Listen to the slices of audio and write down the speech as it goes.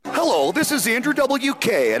Hello, this is Andrew WK,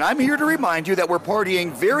 and I'm here to remind you that we're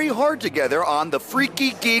partying very hard together on the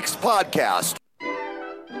Freaky Geeks podcast.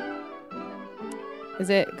 Is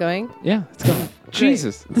it going? Yeah, it's going.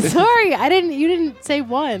 Jesus. Sorry, you didn't say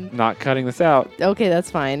one. Not cutting this out. Okay, that's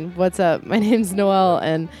fine. What's up? My name's Noelle,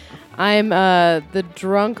 and I'm the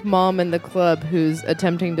drunk mom in the club who's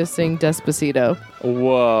attempting to sing Despacito.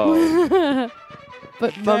 Whoa.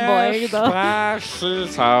 But mumbling though.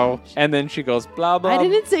 Despacito. And then she goes, blah, blah. I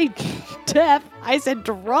didn't say deaf. I said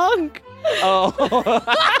drunk. Oh.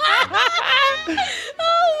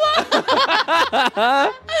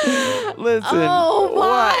 Listen. Oh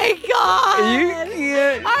my God. You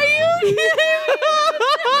can't. Are you kidding me?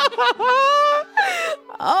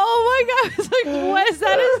 Oh my God. I was like, what is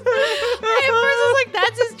that? At first I was like,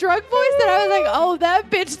 that's his drunk voice. Then I was like, oh, that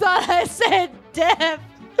bitch thought I said deaf.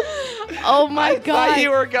 Oh my God. I thought you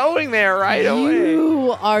were going there right away.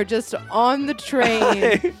 You are just on the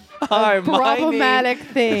train. Hi, problematic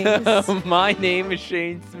things. My name is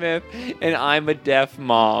Shane Smith, and I'm a deaf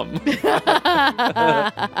mom. I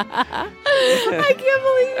can't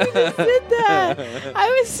believe you just did that. I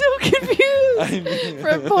was so confused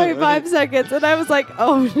for 0.5 seconds, and I was like,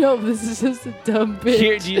 oh no, this is just a dumb bitch.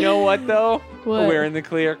 Here, do you know what, though? What? We're in the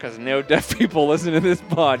clear because no deaf people listen to this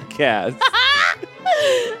podcast.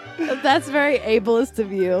 That's very ableist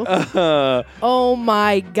of you. Oh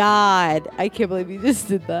my God. I can't believe you just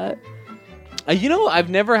did that. You know, I've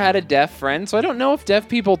never had a deaf friend, so I don't know if deaf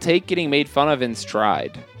people take getting made fun of in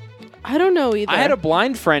stride. I don't know either. I had a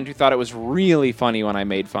blind friend who thought it was really funny when I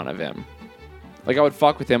made fun of him. Like, I would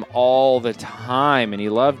fuck with him all the time, and he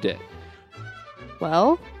loved it.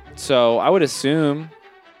 Well? So I would assume.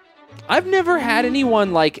 I've never had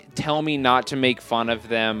anyone, like, tell me not to make fun of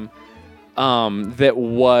them that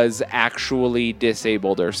was actually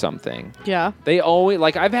disabled or something. Yeah. They always,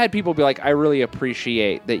 like, I've had people be like, I really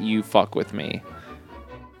appreciate that you fuck with me.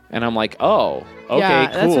 And I'm like, oh, okay, yeah,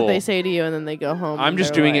 cool. That's what they say to you, and then they go home. I'm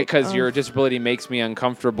just doing it because oh. your disability makes me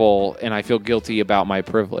uncomfortable, and I feel guilty about my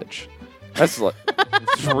privilege. That's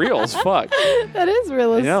it's real as fuck. That is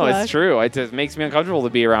real as No, fuck. it's true. It just makes me uncomfortable to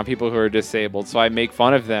be around people who are disabled, so I make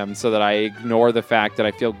fun of them so that I ignore the fact that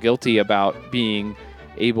I feel guilty about being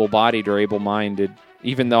able-bodied or able-minded,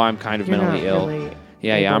 even though I'm kind of You're mentally not ill. really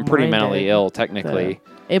Yeah, I'm pretty mentally able-minded. ill, technically.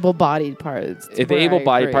 The able-bodied part. The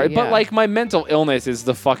able-bodied part. Yeah. But, like, my mental illness is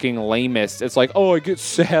the fucking lamest. It's like, oh, I get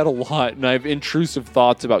sad a lot, and I have intrusive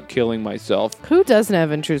thoughts about killing myself. Who doesn't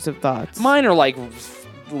have intrusive thoughts? Mine are, like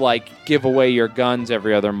give away your guns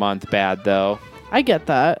every other month bad, though. I get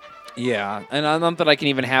that. Yeah, and not that I can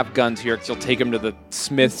even have guns here because you'll take them to the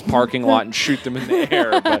Smith's parking lot and shoot them in the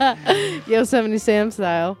air. But Yosemite Sam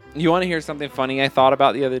style. you want to hear something funny I thought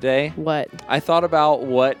about the other day? What? I thought about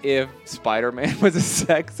what if Spider-Man was a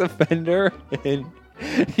sex offender and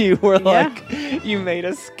you were you made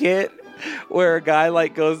a skit where a guy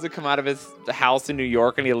like goes to come out of his house in New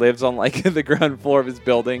York and he lives on like the ground floor of his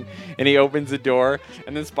building and he opens the door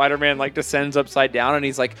and then Spider-Man like descends upside down and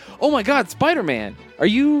he's like, oh my God, Spider-Man, are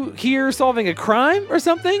you here solving a crime or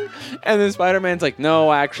something? And then Spider-Man's like,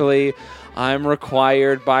 no, actually, I'm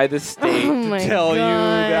required by the state to tell you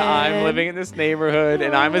that I'm living in this neighborhood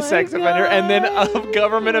and I'm a sex offender. And then a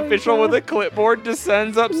government official with a clipboard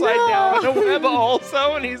descends upside down on a web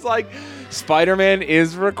also. And he's like, Spider-Man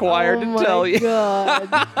is required to tell you. God.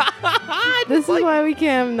 This is why we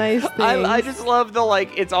can't have nice things. I just love the,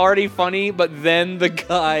 like, it's already funny, but then the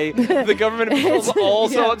guy, the government official's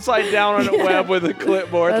also upside down on a web with a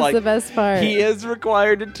clipboard. That's like, the best part. He is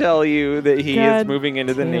required to tell you that he is moving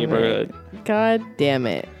into the neighborhood. God damn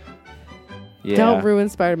it. Yeah. Don't ruin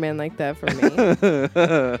Spider-Man like that for me.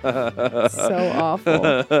 So awful.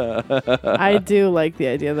 I do like the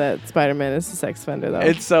idea that Spider-Man is a sex offender, though.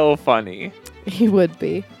 It's so funny. He would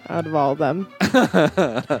be, out of all of them.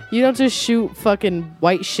 You don't just shoot fucking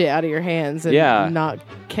white shit out of your hands and not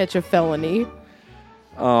catch a felony.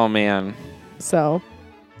 Oh, man. So.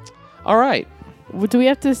 All right. Do we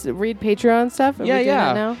have to read Patreon stuff? Are we doing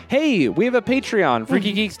that now? Hey, we have a Patreon,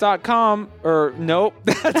 freakygeeks.com. Or, nope,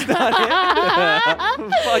 that's not it.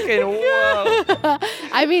 Fucking whoa.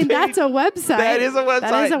 I mean, that's a website. That is a website.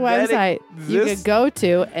 That is a website you could go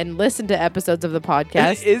to and listen to episodes of the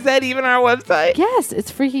podcast. Is that even our website? Yes,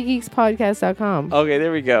 it's freakygeekspodcast.com. Okay,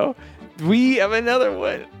 there we go. We have another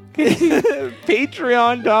one.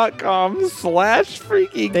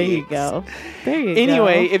 Patreon.com/freakygeeks. There you go.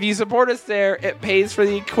 Anyway, if you support us there, it pays for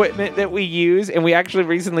the equipment that we use, and we actually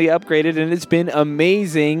recently upgraded, and it's been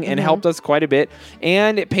amazing and helped us quite a bit.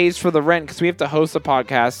 And it pays for the rent because we have to host a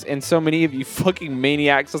podcast, and so many of you fucking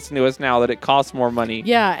maniacs listen to us now that it costs more money.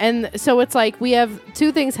 Yeah, and so it's like we have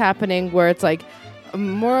two things happening where it's like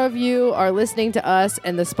more of you are listening to us,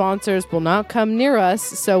 and the sponsors will not come near us,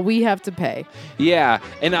 so we have to pay. Yeah,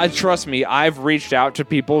 and trust me, I've reached out to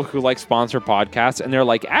people who like sponsor podcasts, and they're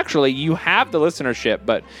like, actually, you have the listenership,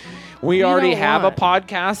 but we already have a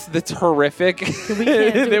podcast that's horrific We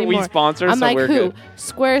can't do that we anymore. sponsor, I'm so like, we're who? good.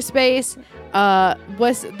 Squarespace,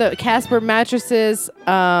 what's the Casper mattresses,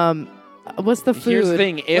 what's the food? Here's the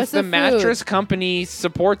thing. If What's the food? mattress company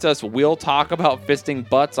supports us, we'll talk about fisting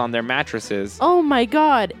butts on their mattresses. Oh my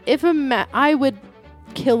God. If I would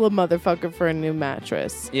kill a motherfucker for a new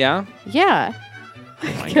mattress. Yeah? Yeah. Oh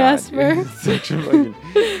my God. Casper. Such a fucking...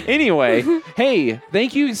 Anyway, hey,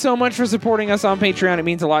 thank you so much for supporting us on Patreon. It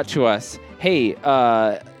means a lot to us. Hey,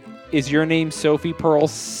 is your name Sophie Pearl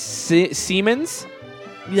Siemens?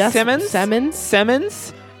 Yes. Simmons?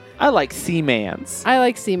 Simmons? I like Seamans. I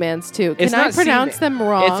like Seamans too. It's Can I not pronounce Seaman. them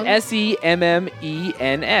wrong? It's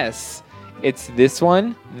Semmens. It's this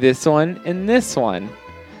one, and this one.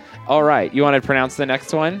 All right. You want to pronounce the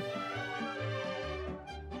next one?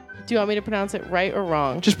 Do you want me to pronounce it right or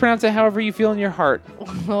wrong? Just pronounce it however you feel in your heart.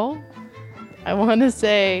 Well, I want to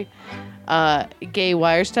say Gay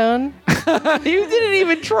Wirestone. You didn't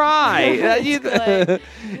even try. Clay.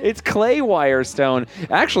 It's Clay Wirestone.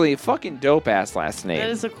 Actually, fucking dope ass last name. That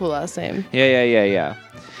is a cool last name. Yeah.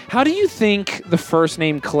 How do you think the first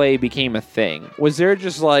name Clay became a thing? Was there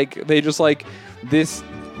just like this?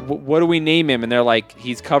 What do we name him? And they're like,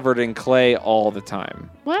 he's covered in clay all the time.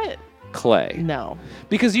 What? Clay. No.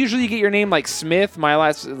 Because usually you get your name like Smith. My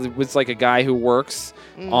last was like a guy who works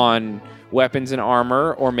on weapons and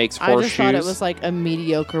armor or makes horseshoes. I just thought it was like a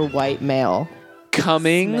mediocre white male.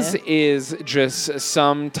 Cummings Smith. is just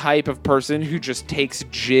some type of person who just takes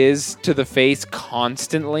jizz to the face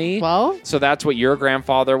constantly. Well, So that's what your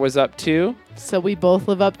grandfather was up to. so we both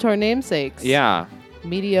live up to our namesakes. Yeah.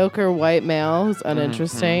 Mediocre white male who's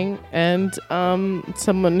uninteresting and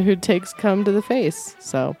someone who takes cum to the face.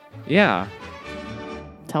 So Yeah.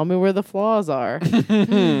 tell me where the flaws are.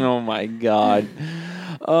 Oh my God.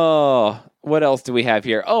 Oh, what else do we have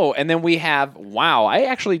here? Oh, and then we have, wow, I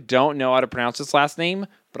actually don't know how to pronounce this last name,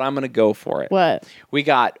 but I'm going to go for it. What? We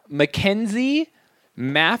got Mackenzie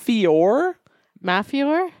Maffiore.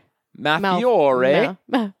 Maffiore? Maffiore.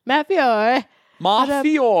 Maffiore.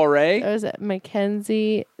 Maffiore. Or is it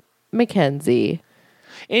Mackenzie?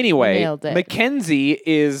 Anyway, Nailed it. Mackenzie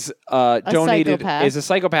is donated psychopath. is a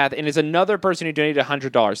psychopath and is another person who donated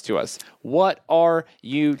 $100 to us. What are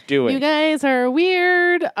you doing? You guys are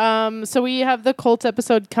weird. So we have the Colts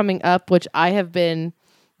episode coming up, which I have been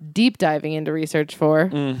deep diving into research for.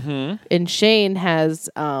 Mm-hmm. And Shane has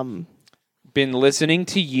Been listening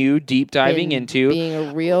to you deep diving been into. being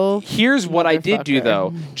a real. Here's what I did do motherfucker.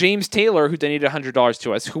 though. James Taylor, who donated $100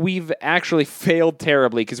 to us, who we've actually failed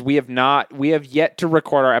terribly because we have yet to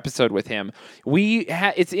record our episode with him.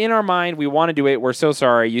 It's in our mind. We want to do it. We're so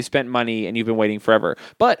sorry. You spent money and you've been waiting forever.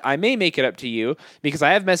 But I may make it up to you because I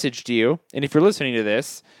have messaged you. And if you're listening to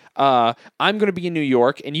this, I'm going to be in New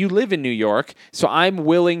York and you live in New York. So I'm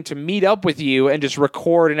willing to meet up with you and just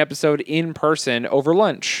record an episode in person over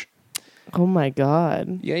lunch. Oh my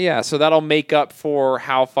God. Yeah. So that'll make up for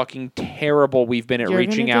how fucking terrible we've been at You're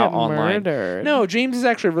reaching gonna out get online. murdered. No, James is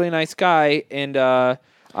actually a really nice guy, and I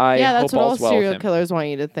Yeah, that's hope what all all's well with serial him. killers want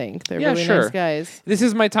you to think. They're Yeah, really sure. nice guys. This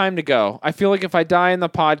is my time to go. I feel like if I die in the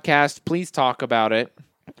podcast, please talk about it.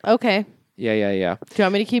 Okay. Yeah. Do you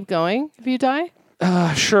want me to keep going if you die?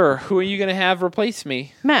 Sure. Who are you going to have replace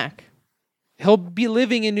me? Mac. He'll be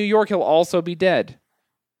living in New York. He'll also be dead.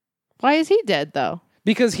 Why is he dead though?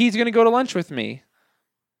 Because he's going to go to lunch with me.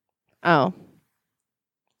 Oh.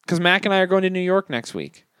 Because Mac and I are going to New York next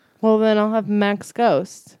week. Well, then I'll have Mac's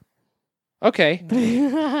ghost. Okay.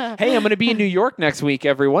 Hey, I'm going to be in New York next week,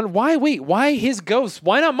 everyone. Why his ghost?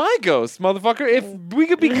 Why not my ghost, motherfucker? If we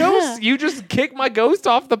could be ghosts, you just kick my ghost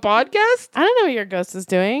off the podcast? I don't know what your ghost is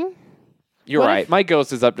doing. You're What right. if- My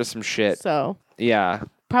ghost is up to some shit. So Yeah.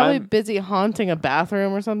 probably I'm- busy haunting a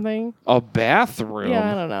bathroom or something. A bathroom?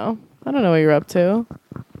 Yeah, I don't know. I don't know what you're up to.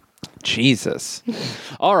 Jesus.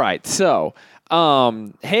 All right. So,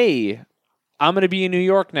 hey, I'm going to be in New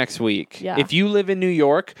York next week. Yeah. If you live in New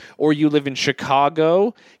York or you live in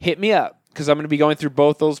Chicago, hit me up because I'm going to be going through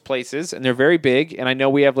both those places and they're very big and I know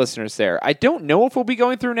we have listeners there. I don't know if we'll be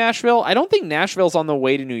going through Nashville. I don't think Nashville's on the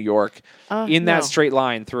way to New York in that no. straight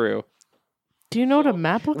line through. Do you know what a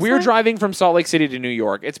map looks We're like? driving from Salt Lake City to New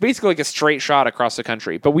York. It's basically like a straight shot across the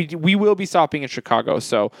country, but we will be stopping in Chicago.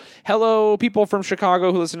 So, hello, people from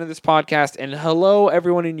Chicago who listen to this podcast, and hello,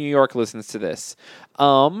 everyone in New York who listens to this.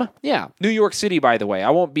 Yeah, New York City, by the way. I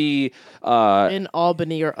won't be in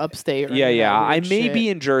Albany or upstate. Or yeah. I weird may shit. be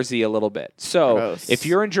in Jersey a little bit. So Gross. if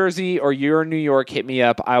you're in Jersey or you're in New York, hit me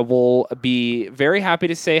up. I will be very happy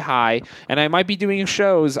to say hi. And I might be doing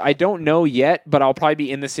shows. I don't know yet, but I'll probably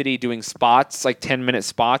be in the city doing spots, like 10-minute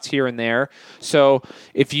spots here and there. So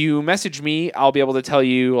if you message me, I'll be able to tell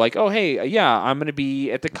you like, oh, hey, yeah, I'm going to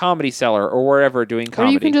be at the Comedy Cellar or wherever doing comedy.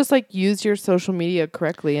 Or you can just like use your social media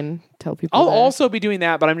correctly and tell people. I'll that. also be doing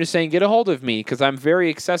that, but I'm just saying get a hold of me because I'm very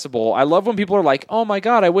accessible. I love when people are like, oh my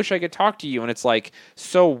God, I wish I could talk to you. And it's like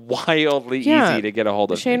so wildly easy to get a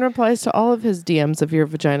hold of Shane me. replies to all of his DMs of your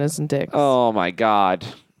vaginas and dicks. Oh my God.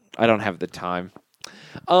 I don't have the time.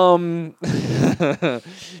 Do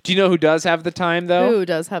you know who does have the time though? Who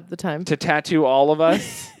does have the time? To tattoo all of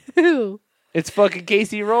us? Who? It's fucking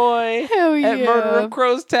Casey Roy Hell yeah. at Murder of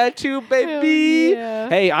Crows Tattoo, baby. yeah.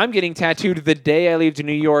 Hey, I'm getting tattooed the day I leave to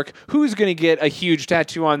New York. Who's going to get a huge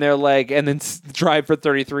tattoo on their leg and then drive for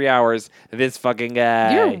 33 hours? This fucking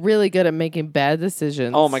guy. You're really good at making bad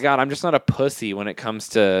decisions. Oh my God, I'm just not a pussy when it comes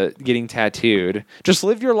to getting tattooed. Just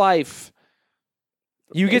live your life.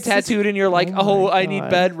 You get It's just- tattooed and you're like, oh my I need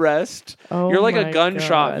God. bed rest. Oh You're like my a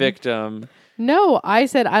gunshot God. victim. No, I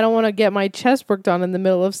said I don't want to get my chest worked on in the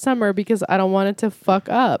middle of summer because I don't want it to fuck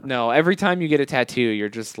up. No, every time you get a tattoo, you're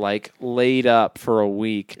just like laid up for a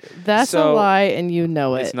week. That's So, a lie, and you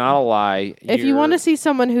know it. It's not a lie. If you want to see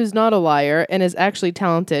someone who's not a liar and is actually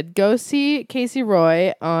talented, go see Casey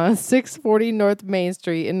Roy on 640 North Main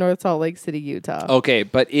Street in North Salt Lake City, Utah. Okay,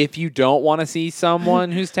 but if you don't want to see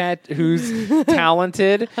someone who's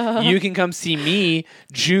talented, you can come see me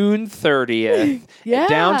June 30th Yeah.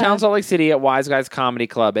 downtown Salt Lake City at Wise Guys Comedy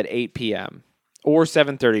Club at 8 p.m. or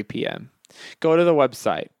 7:30 p.m. Go to the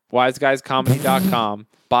website, wiseguyscomedy.com,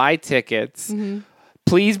 buy tickets.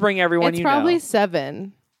 Please bring everyone It's you probably know.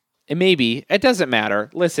 7. It may be. It doesn't matter.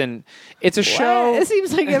 Listen, it's a show. It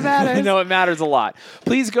seems like it matters. No, it matters a lot.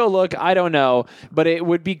 Please go look. I don't know, but it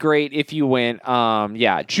would be great if you went. June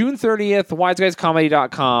 30th,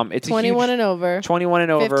 wiseguyscomedy.com. It's 21 a huge, and over. 21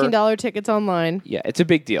 and over. $15 tickets online. Yeah, it's a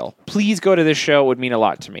big deal. Please go to this show. It would mean a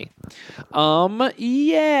lot to me.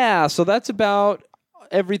 Yeah, so that's about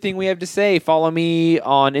everything we have to say. Follow me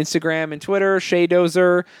on Instagram and Twitter,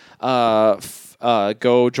 Shaydozer.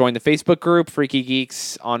 Go join the Facebook group, Freaky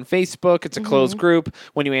Geeks on Facebook. It's a closed group.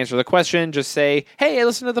 When you answer the question, just say, hey, I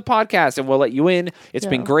listen to the podcast, and we'll let you in. It's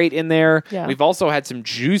been great in there. Yeah. We've also had some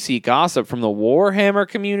juicy gossip from the Warhammer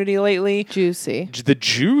community lately. Juicy. The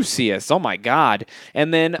juiciest. Oh my God.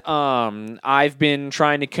 And then I've been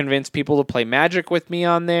trying to convince people to play Magic with me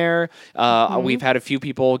on there. We've had a few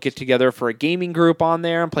people get together for a gaming group on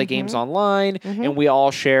there and play games online. And we all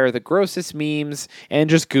share the grossest memes and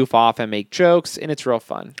just goof off and make jokes. And it's real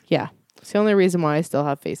fun. Yeah. It's the only reason why I still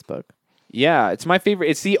have Facebook. Yeah, it's my favorite.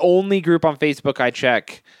 It's the only group on Facebook I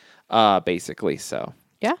check, basically. So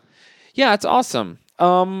Yeah. yeah, it's awesome.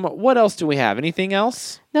 What else do we have? Anything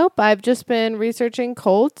else? Nope. I've just been researching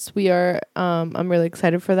cults. We are, I'm really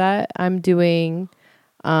excited for that. I'm doing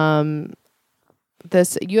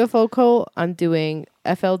this UFO cult. I'm doing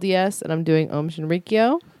FLDS and I'm doing Om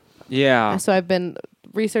Shinrikyo. Yeah. So I've been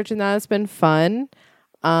researching that. It's been fun.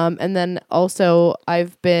 And then also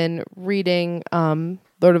I've been reading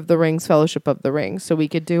Lord of the Rings, Fellowship of the Ring. So we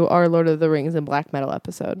could do our Lord of the Rings and Black Metal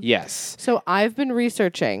episode. Yes. So I've been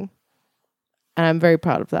researching and I'm very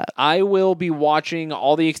proud of that. I will be watching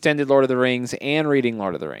all the extended Lord of the Rings and reading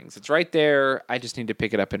Lord of the Rings. It's right there. I just need to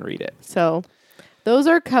pick it up and read it. So those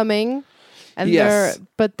are coming. And Yes.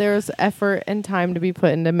 there's effort and time to be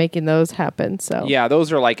put into making those happen. So Yeah,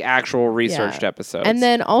 those are like actual researched episodes. And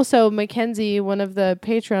then also Mackenzie, one of the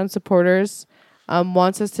Patreon supporters,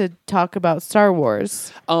 wants us to talk about Star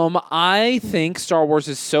Wars. I think Star Wars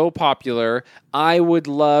is so popular. I would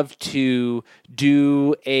love to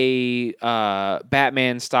do a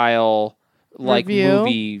Batman style like Review?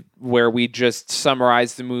 movie where we just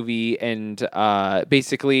summarize the movie and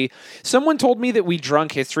basically someone told me that we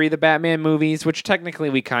drunk history of the Batman movies, which technically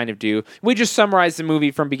we kind of do. We just summarize the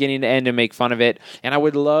movie from beginning to end and make fun of it. And I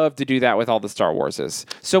would love to do that with all the Star Warses.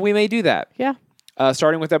 So we may do that. Yeah.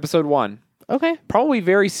 Starting with episode 1. Okay. Probably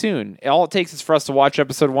very soon. All it takes is for us to watch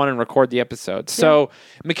episode 1 and record the episode. So,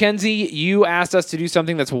 Mackenzie, you asked us to do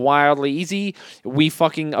something that's wildly easy. We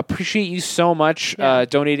fucking appreciate you so much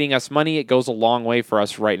donating us money. It goes a long way for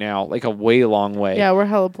us right now, like a way long way. Yeah, we're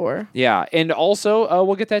hella poor. Yeah, and also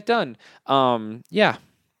we'll get that done. Yeah.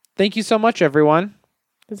 Thank you so much, everyone.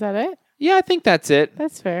 Is that it? Yeah, I think that's it.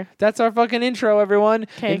 That's fair. That's our fucking intro, everyone.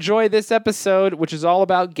 'Kay. Enjoy this episode, which is all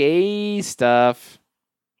about gay stuff.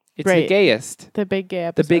 It's the Right. gayest. The big gay The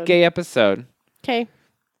episode. big gay episode. Okay.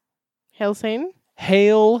 Hail Satan.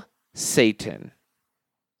 Hail Satan.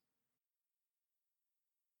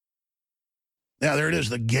 Yeah, there it is,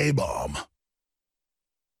 the gay bomb.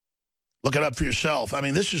 Look it up for yourself. I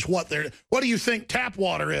mean, this is what they're... What do you think tap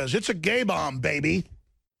water is? It's a gay bomb, baby.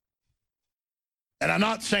 And I'm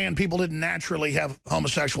not saying people didn't naturally have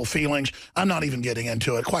homosexual feelings. I'm not even getting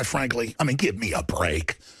into it, quite frankly. I mean, give me a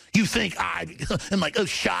break. You think I am like,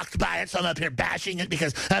 shocked by it, so I'm up here bashing it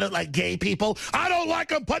because I don't like gay people? I don't like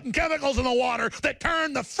them putting chemicals in the water that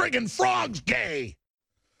turn the friggin' frogs gay.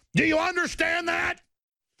 Do you understand that?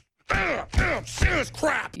 Serious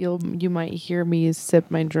crap. You might hear me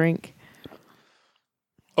sip my drink.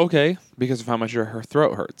 Okay, because of how much her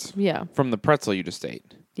throat hurts. Yeah. From the pretzel you just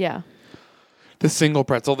ate. Yeah. The single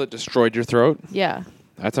pretzel that destroyed your throat? Yeah.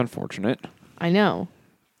 That's unfortunate. I know.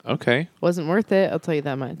 Okay. Wasn't worth it. I'll tell you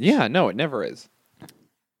that much. Yeah, no, it never is.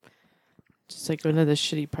 Just like one of the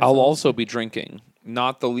shitty pretzels. I'll also be drinking.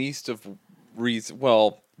 Not the least of reason.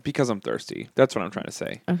 Well, because I'm thirsty. That's what I'm trying to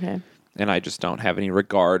say. Okay. And I just don't have any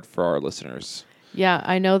regard for our listeners. Yeah,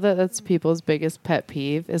 I know that that's people's biggest pet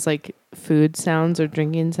peeve is like food sounds or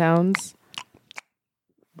drinking sounds.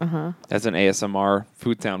 Uh-huh. That's an ASMR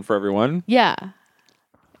food sound for everyone. Yeah.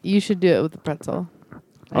 You should do it with the pretzel.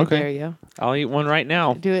 I Okay. dare you. I'll eat one right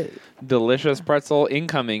now. Do it. Delicious pretzel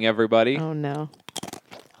incoming, everybody. Oh, no.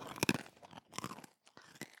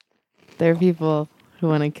 There are people who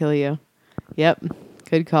want to kill you. Yep.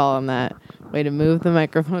 Good call on that. Way to move the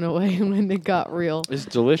microphone away when it got real. It's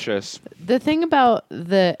delicious. The thing about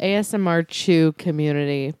the ASMR Chew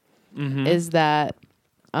community is that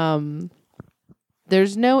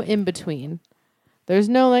there's no in between. There's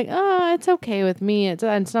no like, oh, it's okay with me. It's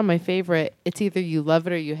not my favorite. It's either you love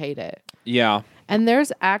it or you hate it. Yeah. And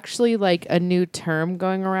there's actually like a new term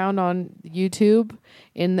going around on YouTube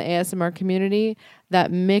in the ASMR community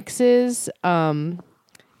that mixes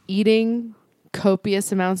eating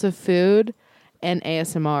copious amounts of food and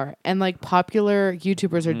ASMR. And like popular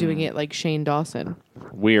YouTubers are doing it, like Shane Dawson.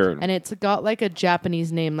 Weird. And it's got like a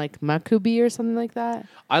Japanese name like Makubi or something like that.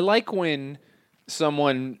 I like when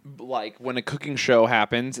someone, like when a cooking show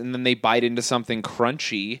happens and then they bite into something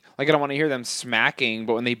crunchy. Like I don't want to hear them smacking,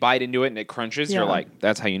 but when they bite into it and it crunches, you're Yeah. like,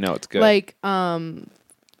 that's how you know it's good. Like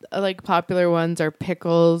popular ones are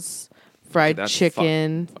pickles, fried That's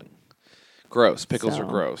chicken. Gross. Pickles are So.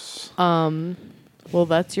 gross. Well,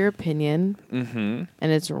 that's your opinion. Mm-hmm.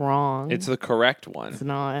 And it's wrong. It's the correct one. It's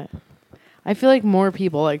not. I feel like more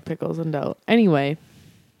people like pickles and dough. Anyway,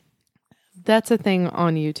 that's a thing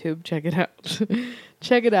on YouTube. Check it out.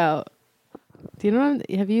 Check it out. Do you know?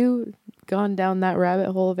 Have you gone down that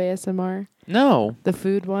rabbit hole of ASMR? No. The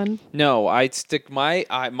food one? No, I stick my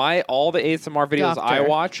all the ASMR videos I Doctor.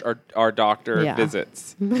 watch are doctor Yeah.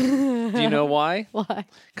 visits. Do you know why? Why?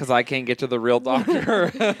 Because I can't get to the real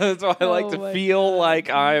doctor. So I like Oh to my feel like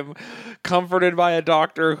I'm comforted by a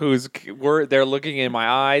doctor they're looking in my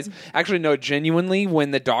eyes. Actually, no, genuinely, when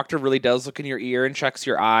the doctor really does look in your ear and checks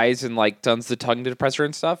your eyes and like does the tongue depressor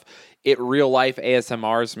and stuff, it real life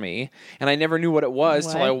ASMRs me. And I never knew what it was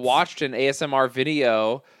till I What? watched an ASMR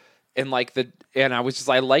video. And I was just,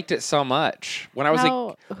 I liked it so much when I was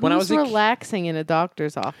Who's relaxing in a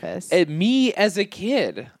doctor's office? me as a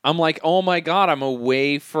kid. I'm like, oh my God, I'm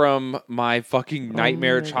away from my fucking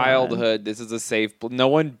nightmare my childhood. This is a safe. No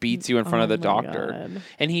one beats you in front of the Oh my doctor. God.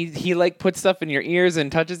 And he like puts stuff in your ears and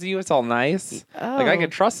touches you. It's all nice. Like I Oh, can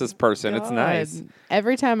trust this person. It's nice. God.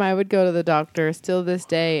 Every time I would go to the doctor, still this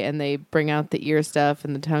day, and they bring out the ear stuff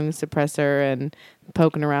and the tongue suppressor and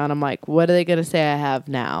poking around, I'm like, what are they going to say I have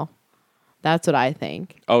now? That's what I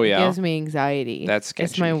think. Oh, It yeah? gives me anxiety. That's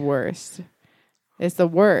It's sketchy. my worst. It's the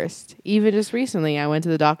worst. Even just recently, I went to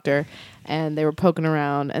the doctor, and they were poking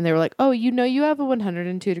around, and they were like, oh, you know you have a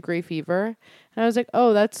 102-degree fever? And I was like,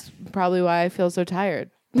 oh, that's probably why I feel so tired.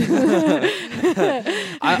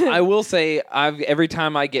 I will say, every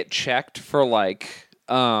time I get checked for like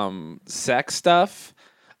sex stuff,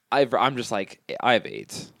 I'm just like, I have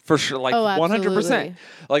AIDS for sure, like Oh, 100%. absolutely.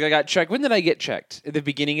 Like I got checked. When did I get checked? At the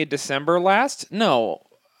beginning of December last? No,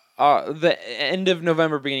 the end of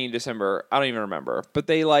November, beginning of December. I don't even remember. But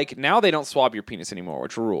they now they don't swab your penis anymore,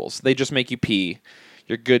 which rules. They just make you pee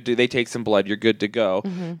You're good to. They take some blood. You're good to go.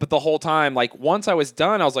 But the whole time, like once I was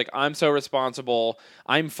done, I was like, I'm so responsible.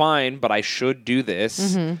 I'm fine, but I should do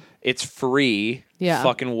this. It's free. Yeah.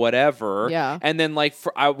 Fucking whatever. Yeah. And then like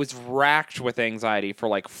I was racked with anxiety for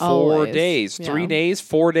like 4 Always. days, Yeah. 3 days,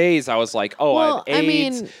 4 days. I was like, oh, Well, I have I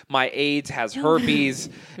AIDS. mean- My AIDS has herpes.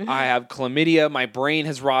 I have chlamydia. My brain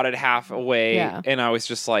has rotted half away. Yeah. And I was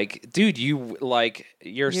just like, dude, you're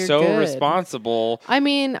You're so good. responsible. I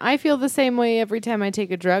mean, I feel the same way every time I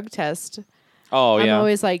take a drug test. Oh I'm yeah.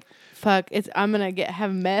 always like, fuck, I'm gonna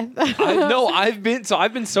have meth. I've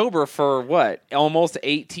been sober for what, almost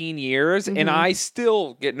 18 years, and I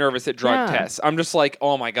still get nervous at drug Yeah. tests. I'm just like,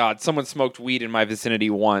 oh my god, someone smoked weed in my vicinity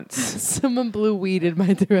once. Someone blew weed in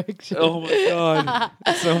my direction. Oh my god,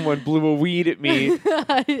 someone blew a weed at me.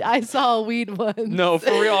 I saw a weed once. No,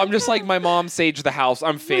 for real. I'm just like my mom saged the house.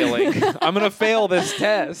 I'm failing. I'm gonna fail this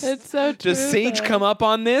test. It's so true. Does Sage though. come up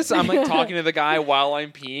on this? I'm like talking to the guy while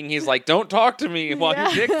I'm peeing. He's like, don't talk to me while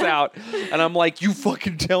your dick's out. And I'm like, you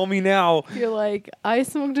fucking tell me now. You're like, I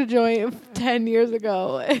smoked a joint 10 years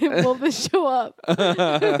ago. Will this show up?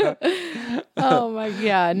 Oh my,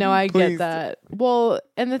 yeah, no, I Please. get that. Well,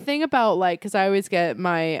 and the thing about like, because I always get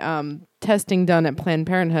my testing done at Planned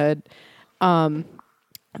Parenthood,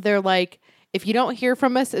 they're like, if you don't hear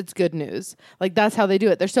from us, it's good news. Like that's how they do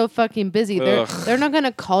it. They're so fucking busy. They're not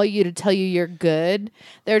gonna call you to tell you you're good.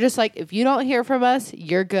 They're just like, if you don't hear from us,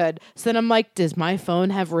 you're good. So then I'm like, does my phone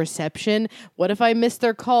have reception? What if I miss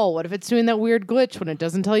their call? What if it's doing that weird glitch when it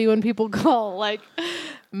doesn't tell you when people call? Like,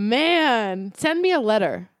 man, send me a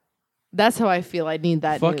letter. That's how I feel. I need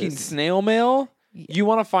that Fucking news. snail mail? You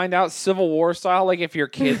want to find out Civil War style, like if your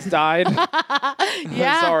kids died?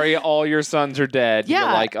 Yeah. Sorry, all your sons are dead. Yeah.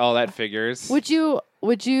 You're like, oh, that figures. Would you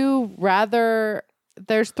rather?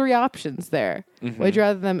 There's 3 options there. Would you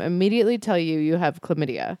rather them immediately tell you have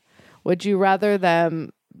chlamydia? Would you rather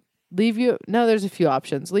them leave you? No, there's a few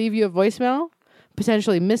options. Leave you a voicemail,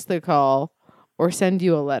 potentially miss the call, or send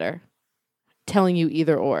you a letter telling you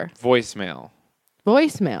either or. Voicemail.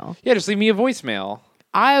 Voicemail. Yeah, just leave me a voicemail.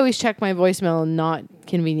 I always check my voicemail in not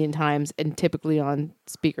convenient times and typically on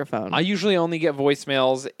speakerphone. I usually only get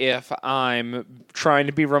voicemails if I'm trying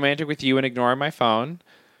to be romantic with you and ignoring my phone,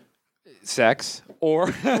 sex,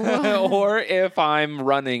 or or if I'm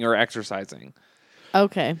running or exercising.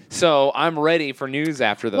 Okay. So I'm ready for news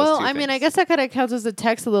after those Well, two I mean, I things. guess that kind of counts as a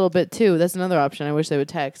text a little bit too. That's another option. I wish they would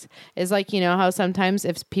text. Is like, you know how sometimes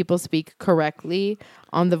if people speak correctly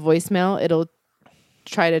on the voicemail, it'll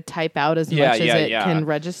try to type out as much as it can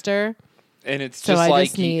register. And it's So just I like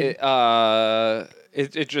just need-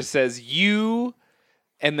 it just says you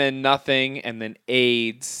and then nothing and then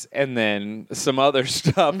AIDS and then some other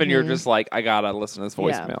stuff and you're just like, I gotta listen to this Yeah.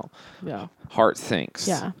 voicemail. Yeah. Heart sinks.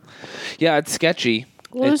 Yeah. Yeah, it's sketchy.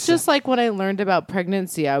 Well, it's just like when I learned about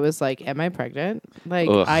pregnancy, I was like, am I pregnant? Like,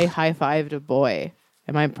 Ugh. I high-fived a boy.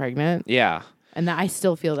 Am I pregnant? yeah. And I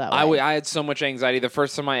still feel that way. I had so much anxiety. The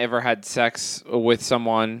first time I ever had sex with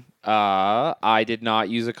someone, I did not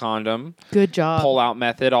use a condom. Good job. Pull out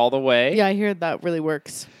method all the way. Yeah, I hear that really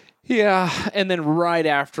works. Yeah, and then right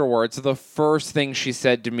afterwards, the first thing she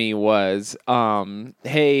said to me was,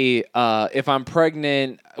 hey, if I'm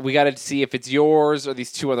pregnant, we got to see if it's yours or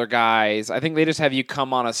these 2 other guys. I think they just have you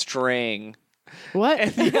come on a string. What?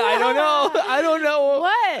 Yeah, I don't know.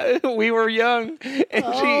 What? We were young,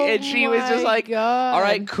 and she was just my like, God. all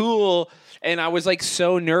right, cool. And I was like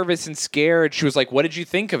so nervous and scared. She was like, what did you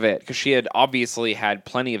think of it? Because she had obviously had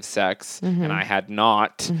plenty of sex and I had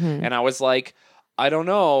not. And I was like, I don't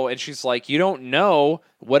know. And she's like, you don't know.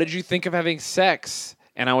 What did you think of having sex?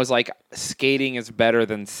 And I was like, skating is better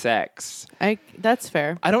than sex. That's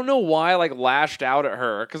fair. I don't know why I like lashed out at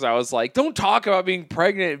her because I was like, don't talk about being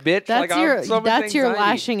pregnant, bitch. That's like, I have so much that's your anxiety.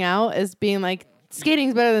 lashing out as being like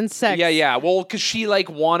skating's better than sex. Yeah. Well, because she like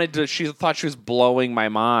wanted to, she thought she was blowing my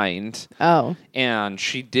mind Oh. and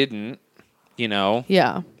she didn't, you know.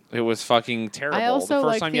 Yeah. It was fucking terrible. also The first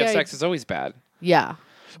like time the you have i- sex is always bad. Yeah.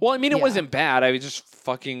 Well, I mean, it Yeah. wasn't bad. I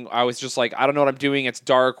was just like, I don't know what I'm doing. It's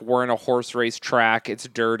dark. We're in a horse race track. It's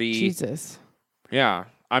dirty. Jesus. Yeah.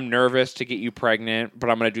 I'm nervous to get you pregnant, but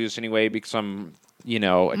I'm going to do this anyway because I'm, you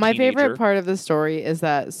know, a My teenager. favorite part of the story is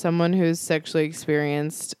that someone who's sexually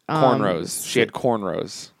experienced Cornrows. She had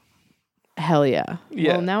cornrows. Hell yeah.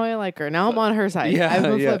 Yeah. Well, now I like her. Now I'm on her side. Yeah, I'm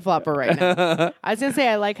a yeah. flip-flopper right now. I was going to say,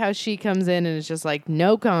 I like how she comes in and it's just like,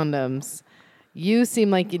 no condoms. You seem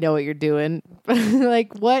like you know what you're doing.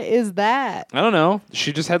 Like, what is that? I don't know.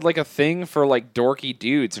 She just had like a thing for like dorky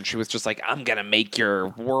dudes, and she was just like, I'm going to make your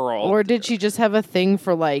world. Or did she just have a thing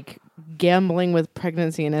for like gambling with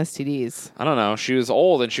pregnancy and STDs? I don't know. She was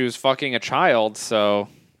old and she was fucking a child, so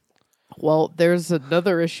well, there's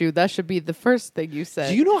another issue. That should be the first thing you said.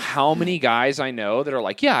 Do you know how many guys I know that are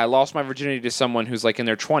like, yeah, I lost my virginity to someone who's like in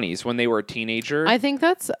their 20s when they were a teenager? I think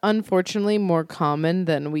that's unfortunately more common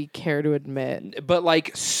than we care to admit. But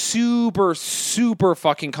like super, super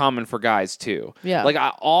fucking common for guys too. Yeah. Like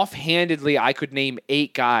offhandedly, I could name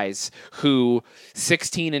 8 guys who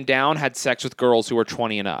 16 and down had sex with girls who were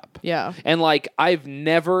 20 and up. Yeah. And like, I've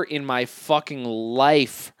never in my fucking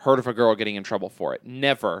life heard of a girl getting in trouble for it.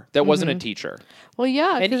 Never. That wasn't a teacher. Well,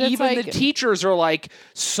 yeah. And 'cause it's even like, the teachers are like,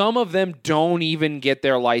 some of them don't even get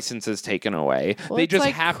their licenses taken away. well, They it's just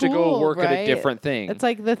like have to go cool, work at a right? different thing. It's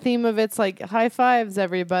like the theme of it's like high fives,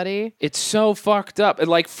 everybody. It's so fucked up. And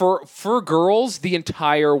like for girls, the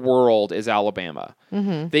entire world is Alabama.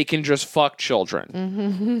 They can just fuck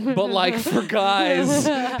children. But like for guys,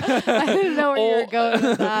 I didn't know where you were going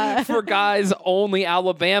with that. for guys, only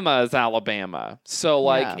Alabama is Alabama. So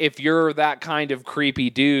like Yeah. if you're that kind of creepy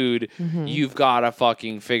dude, you've got to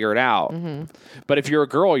fucking figure it out. But if you're a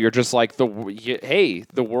girl, you're just like hey,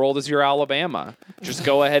 the world is your Alabama. Just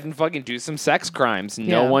go ahead and fucking do some sex crimes.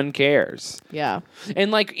 No Yeah. one cares. Yeah. And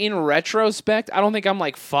like in retrospect, I don't think I'm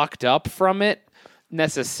like fucked up from it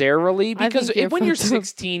necessarily, I because think you're when you're fucked up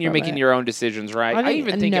 16, you're from making it. your own decisions, right? I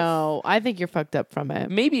even think I think you're fucked up from it.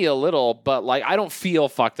 maybe a little, but like I don't feel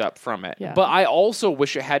fucked up from it. Yeah. But I also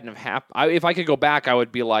wish it hadn't have happened. If I could go back, I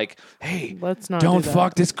would be like, hey, Let's not don't do that.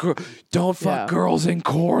 fuck this girl. Don't fuck Yeah. girls in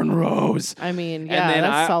cornrows. I mean, And yeah, then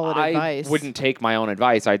that's solid I advice. wouldn't take my own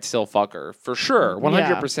advice. I'd still fuck her for sure,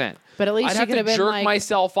 100%. But at least I'd you have could to have been jerk like,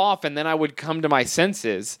 myself off, and then I would come to my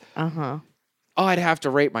senses. Oh, I'd have to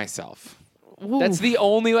rape myself. That's the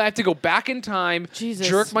only way. I have to go back in time, Jesus.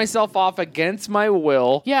 jerk myself off against my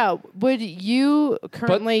will. Yeah, would you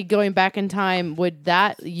currently going back in time? Would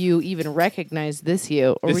that you even recognize this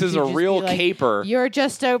you? Or This would is you a just real be like, caper. You're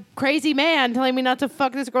just a crazy man telling me not to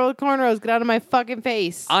fuck this girl with cornrows. Get out of my fucking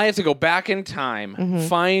face. I have to go back in time,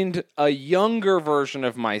 find a younger version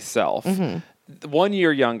of myself. 1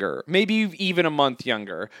 year younger, maybe even a month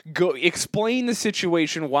younger. Go explain the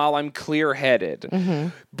situation while I'm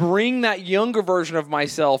clear-headed. Bring that younger version of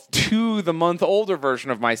myself to the month older version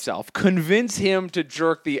of myself. Convince him to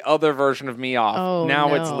jerk the other version of me off. Oh,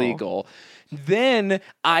 now it's no. legal. Then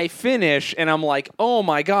I finish and I'm like, oh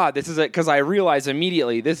my God, this is it. Because I realize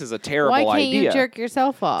immediately this is a terrible Why can't idea. you jerk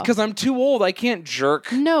yourself off? Because I'm too old. I can't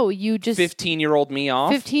jerk No, you just 15-year-old me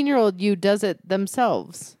off. 15-year-old you does it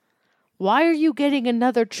themselves. Why are you getting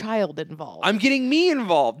another child involved? I'm getting me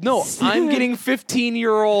involved. No, I'm getting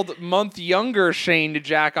 15-year-old month younger Shane to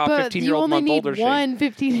jack off but you 15-year-old only month need older Shane. one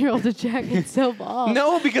 15-year-old to jack himself off.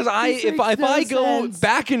 No, because This if makes I no go sense.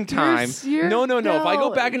 back in time, You're- no. If I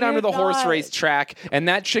go back in time to the horse not. race track and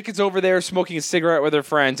that chick is over there smoking a cigarette with her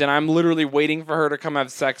friends, and I'm literally waiting for her to come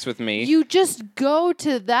have sex with me. You just go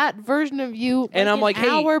to that version of you And I'm like, an hey-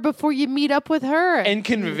 hour before you meet up with her. and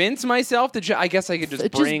convince myself to. I guess I could just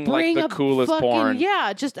Just bring like the a coolest fucking, porn.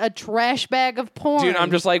 Yeah, just a trash bag of porn. Dude,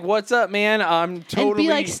 I'm just like, what's up, man? I'm totally. And be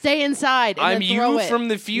like, stay inside. And I'm then throw you it. from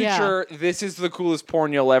the future. This is the coolest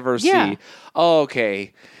porn you'll ever Yeah. see.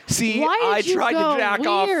 Okay. See, Why I did you tried go to jack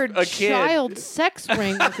weird off a kid. child sex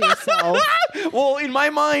ring with yourself? Well, in my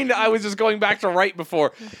mind, I was just going back to right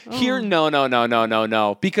before. Here, Oh.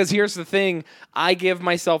 no. Because here's the thing. I give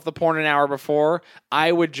myself the porn an hour before.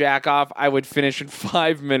 I would jack off. I would finish in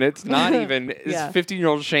 5 minutes. Not even. Yeah.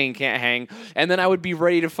 15-year-old Shane can't hang. And then I would be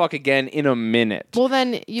ready to fuck again in a minute. Well,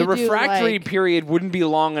 then you The do, refractory like, period wouldn't be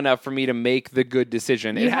long enough for me to make the good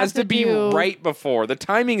decision. You It has have to to be do- right before. The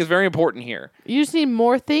timing is very important here. You just need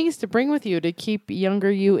more things to bring with you to keep younger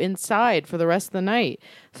you inside for the rest of the night.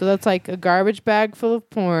 So that's like a garbage bag full of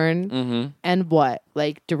porn and what?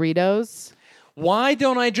 Like Doritos? Why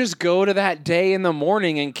don't I just go to that day in the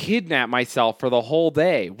morning and kidnap myself for the whole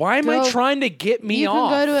day? Why am I Go- trying to get me You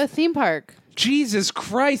off? can go to a theme park. Jesus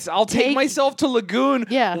Christ, I'll take Take- myself to Lagoon.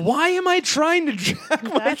 Yeah. Why am I trying to jack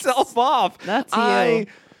myself off? that's you. I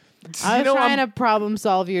I was trying I'm- to problem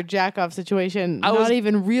solve your jack off situation, I not was-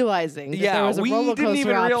 even realizing that there Yeah, was a we roller didn't coaster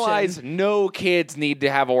even option. realize no kids need to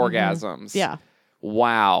have orgasms. Yeah.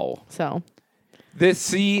 Wow. So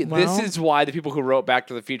This Well- is why the people who wrote Back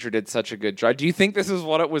to the Future did such a good job. Do you think this is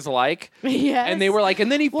what it was like? yes. And they were like,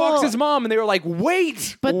 and then he Well- fucks his mom, and they were like,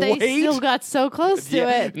 wait, but they wait. still got so close to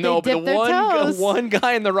it. No, they but dipped their toes. one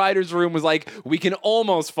guy in the writer's room was like, we can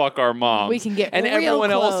almost fuck our moms. We can get and real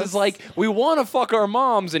everyone else close. is like, we want to fuck our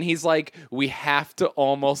moms, and he's like, we have to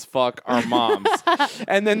almost fuck our moms.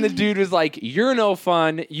 And then the dude was like, you're no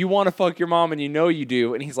fun. You want to fuck your mom, and you know you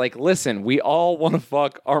do. And he's like, listen, we all want to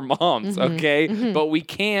fuck our moms, okay? but we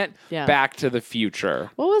can't Back to the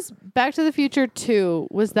Future. What was Back to the Future 2?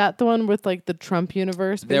 Was that the one with like the Trump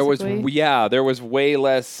universe? Basically? There was way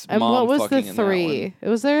less. And mom what was the fucking 3?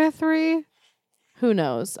 Was there a 3? Who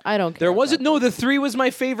knows? I don't care. There wasn't. No, the 3 was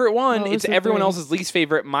my favorite one. It's everyone 3? else's least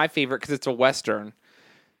favorite. My favorite because it's a Western.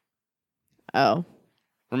 Oh.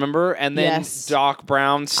 Remember? And then Doc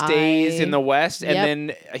Brown stays in the West, and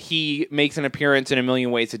then he makes an appearance in A Million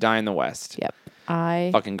Ways to Die in the West. Yep.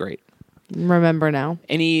 I fucking great. Remember now.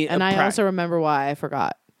 And I also remember why I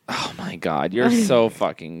forgot. Oh my God, you're so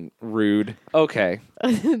fucking rude. Okay.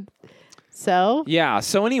 So? Yeah,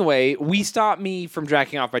 so anyway, we stopped me from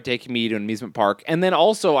jacking off by taking me to an amusement park, and then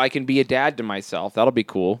also I can be a dad to myself. That'll be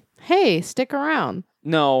cool. Hey, stick around.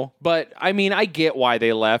 No, but I mean, I get why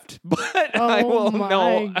they left, but I will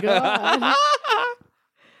know. God.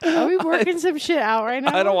 Are we working some shit out right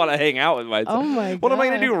now? I don't want to hang out with myself. Oh my God. What am I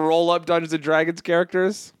going to do? Roll up Dungeons and Dragons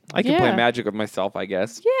characters? I can play Magic with myself, I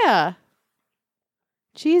guess. Yeah.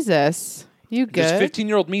 Jesus. You good? Just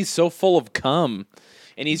 15-year-old me is so full of cum.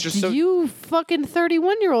 And he's just so... You fucking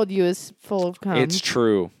 31-year-old you is full of cum. It's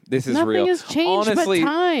true. This is real. Nothing has changed Honestly,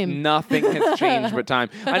 but time. Nothing has changed but time.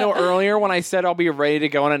 I know earlier when I said I'll be ready to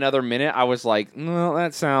go in another minute, I was like, no,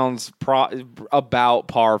 that sounds about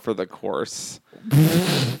par for the course.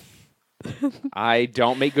 I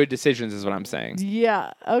don't make good decisions is what I'm saying.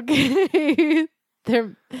 Yeah. Okay.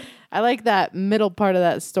 I like that middle part of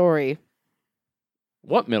that story.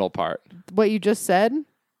 What middle part? What you just said?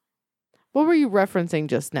 What were you referencing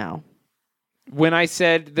just now? When I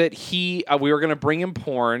said that we were going to bring him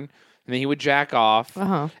porn, and then he would jack off,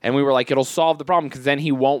 and we were like, it'll solve the problem, because then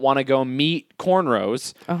he won't want to go meet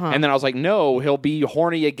cornrows. And then I was like, no, he'll be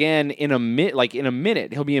horny again in a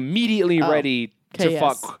minute. He'll be immediately ready to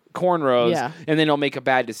fuck cornrows, and then he'll make a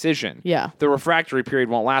bad decision. Yeah. The refractory period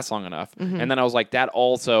won't last long enough. And then I was like, that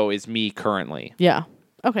also is me currently. Yeah.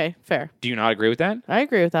 Okay, fair. Do you not agree with that? I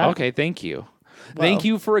agree with that. Okay, thank you. Thank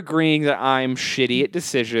you for agreeing that I'm shitty at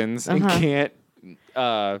decisions and can't.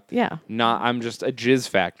 I'm just a jizz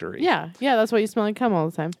factory. Yeah, that's why you smell like cum all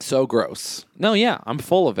the time. So gross. No, yeah, I'm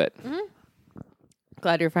full of it.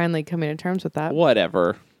 Glad you're finally coming to terms with that.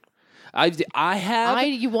 Whatever. I have.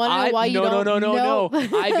 You want to know why you don't? No.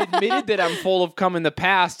 I've admitted that I'm full of cum in the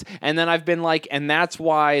past, and then I've been like, and that's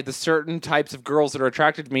why the certain types of girls that are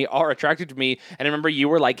attracted to me are attracted to me. And I remember you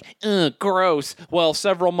were like, gross. Well,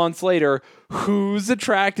 several months later, who's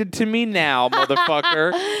attracted to me now,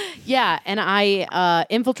 motherfucker? Yeah, and I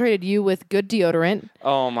infiltrated you with good deodorant.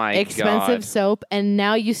 Oh my expensive soap, and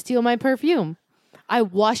now you steal my perfume. I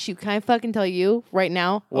wash you. Can I fucking tell you right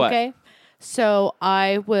now? What? Okay. So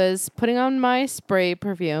I was putting on my spray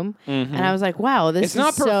perfume, and I was like, wow, this is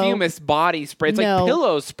not perfume, it's body spray. It's like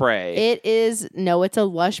pillow spray. It's a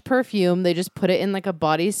Lush perfume. They just put it in like a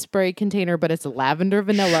body spray container, but it's lavender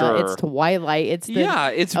vanilla. Sure. It's Twilight. It's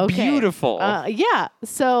beautiful. Yeah.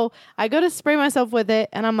 So I go to spray myself with it,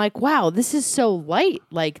 and I'm like, wow, this is so light.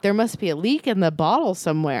 Like, there must be a leak in the bottle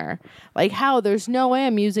somewhere. Like, how? There's no way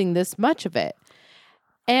I'm using this much of it.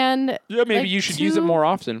 And maybe you should use it more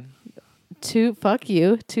often. 2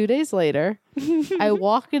 days later, I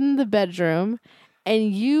walk in the bedroom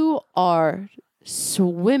and you are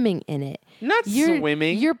swimming in it.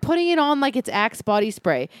 Swimming. You're putting it on like it's Axe body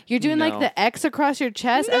spray. You're doing like the X across your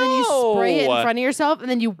chest, and then you spray it in front of yourself, and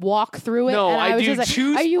then you walk through it. No, and I was do just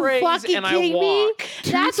 2 like, are you sprays fucking and kidding I walk.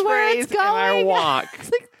 me? That's where it's going. And I walk.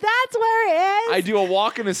 It's like, that's where it is. I do a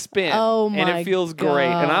walk and a spin. Oh and it feels great.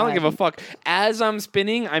 And I don't give a fuck. As I'm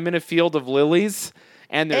spinning, I'm in a field of lilies.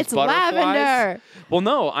 And there's it's butterflies. Lavender. Well,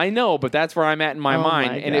 no, I know, but that's where I'm at in my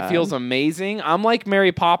mind, and it feels amazing. I'm like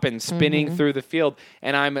Mary Poppins spinning through the field,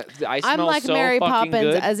 and I smell I'm like so Mary fucking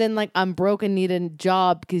Poppins, good. as in like I'm broke and need a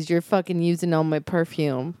job because you're fucking using all my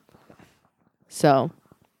perfume. So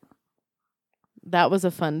that was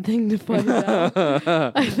a fun thing to find out.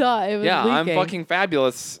 I thought it was leaking. I'm fucking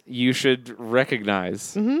fabulous. You should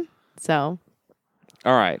recognize. So,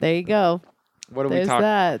 all right, there you go. What are There's we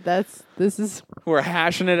talking? This is. We're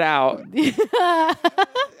hashing it out.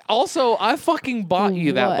 Also, I fucking bought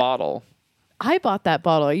you that bottle. I bought that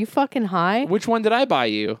bottle. Are you fucking high? Which one did I buy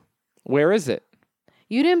you? Where is it?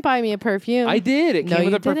 You didn't buy me a perfume. I did. It came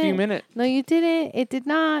with a perfume in it. No, you didn't. It did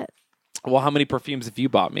not. Well, how many perfumes have you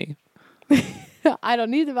bought me? I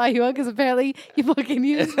don't need to buy you one because apparently you fucking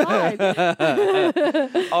used mine.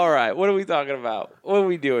 All right. What are we talking about? What are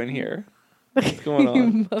we doing here? What's going on?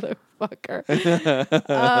 You motherfucker.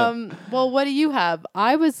 Well, what do you have?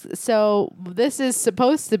 This is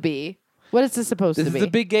supposed to be. What is this supposed to be? This is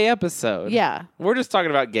a big gay episode. Yeah. We're just talking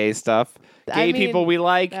about gay stuff. Gay people we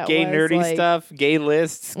like, gay nerdy stuff, gay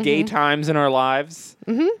lists, gay times in our lives.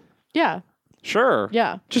 Yeah. Sure.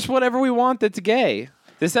 Yeah. Just whatever we want that's gay.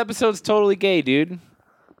 This episode's totally gay, dude.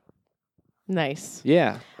 Nice.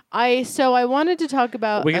 Yeah. I wanted to talk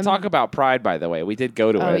about. We can talk about Pride, by the way. We did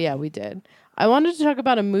go to it. Oh yeah, we did. I wanted to talk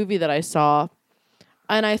about a movie that I saw,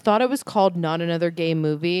 and I thought it was called Not Another Gay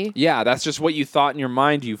Movie. Yeah, that's just what you thought in your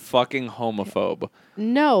mind, you fucking homophobe.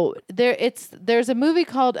 No, there's a movie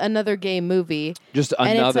called Another Gay Movie. Just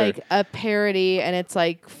And another. it's like a parody, and it's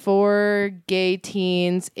like 4 gay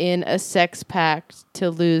teens in a sex pact to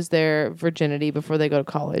lose their virginity before they go to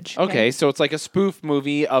college. Okay, so it's like a spoof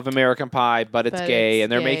movie of American Pie, but it's gay,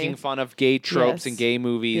 and they're gay. making fun of gay tropes in Yes. gay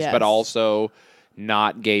movies, Yes. but also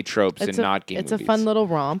not gay tropes It's in not gay It's movies. a fun little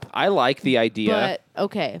romp. I like the idea. But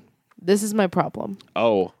okay, this is my problem.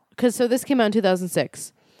 Oh, Because this came out in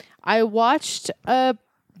 2006. I watched a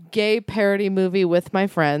gay parody movie with my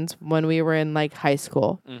friends when we were in like high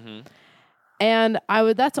school. And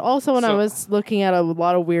that's also when I So- was looking at a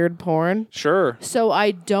lot of weird porn. sure. So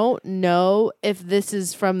I don't know if this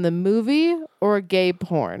is from the movie or gay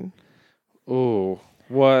porn. Ooh,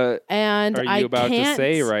 what And are you I about to can't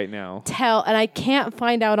say right now? tell, and I can't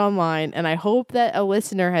find out online. And I hope that a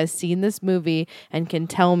listener has seen this movie and can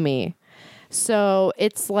tell me. So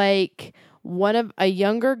it's like a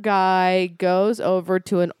younger guy goes over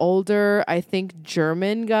to an older, I think,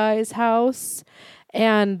 German guy's house,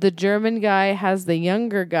 and the German guy has the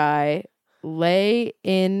younger guy lay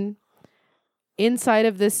inside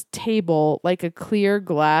of this table, like a clear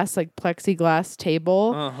glass, like plexiglass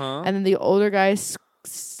table, Uh-huh. and then the older guy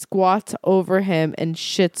squats over him and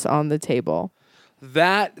shits on the table.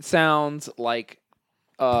 That sounds like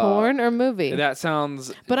Porn or movie? That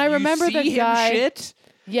sounds. But I you remember see the him guy- shit?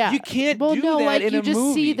 Yeah. You can't well, do no, that like in you a just see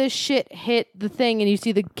movie. the shit hit the thing and you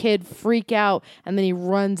see the kid freak out and then he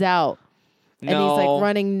runs out. And he's No. like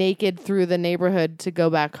running naked through the neighborhood to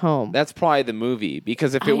go back home. That's probably the movie,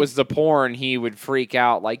 because if it was the porn, he would freak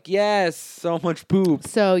out like, yes, so much poop.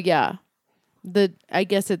 So yeah. I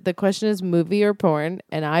guess the question is movie or porn,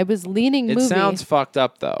 and I was leaning It movie. sounds fucked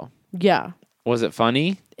up though. Yeah. Was it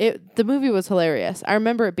funny? The movie was hilarious. I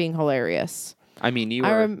remember it being hilarious. I mean, you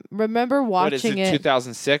I were. remember What is watching it? it.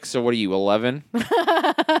 2006? Or what are you? 11?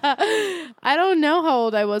 I don't know how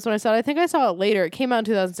old I was when I saw it. I think I saw it later. It came out in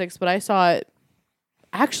 2006, but I saw it.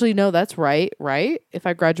 Actually, no, that's right. Right? If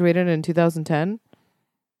I graduated in 2010.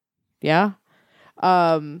 Yeah.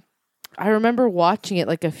 I remember watching it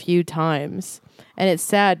like a few times, and it's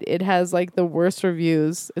sad. It has like the worst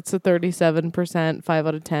reviews. It's a 37%, 5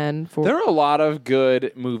 out of 10. There are a lot of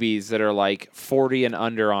good movies that are like 40 and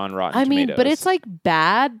under on Rotten I mean, Tomatoes. but it's like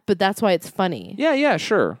bad, but that's why it's funny. Yeah,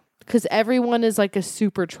 sure. Because everyone is like a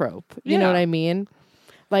super trope. You know Yeah. what I mean?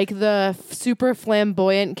 Like the super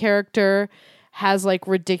flamboyant character has like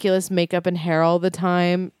ridiculous makeup and hair all the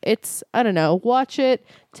time. I don't know. Watch it.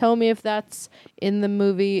 Tell me if that's in the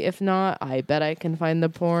movie. If not, I bet I can find the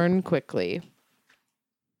porn quickly.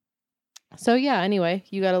 So yeah, anyway,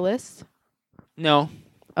 you got a list? No.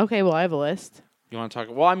 Okay, well, I have a list. You want to talk?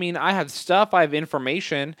 Well, I mean, I have stuff. I have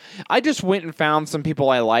information. I just went and found some people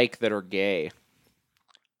I like that are gay.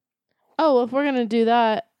 Oh, well, if we're going to do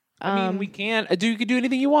that. I mean, we can. You can do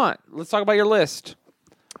anything you want. Let's talk about your list.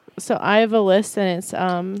 So I have a list, and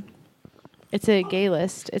it's a gay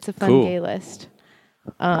list. It's a fun Cool. gay list.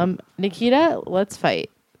 Nikita, let's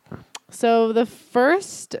fight. So the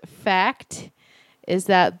first fact is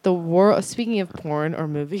that speaking of porn or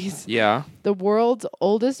movies, Yeah. the world's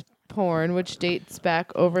oldest porn, which dates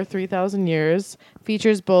back over 3,000 years,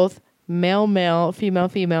 features both male-male,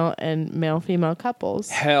 female-female, and male-female couples.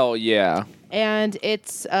 Hell yeah. And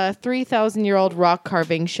it's a 3,000-year-old rock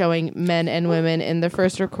carving showing men and women in the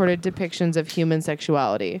first recorded depictions of human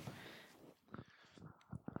sexuality.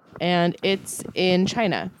 And it's in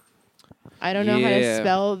China. I don't know how to Yeah.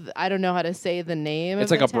 spell. I don't know how to say the name.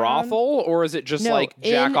 It's of like the a town. brothel, or is it just No, like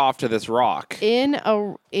jack in- off to this rock? In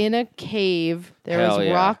a cave. There Hell was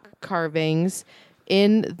yeah. rock carvings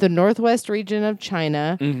in the northwest region of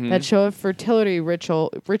China Mm-hmm. that show a fertility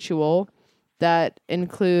ritual that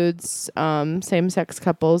includes same-sex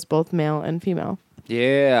couples, both male and female.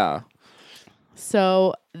 Yeah.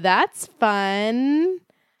 So that's fun.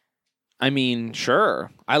 I mean,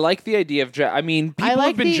 sure. I like the idea of. I mean, people like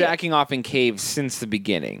have been the- jacking off in caves since the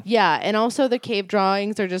beginning. Yeah, and also the cave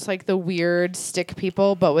drawings are just like the weird stick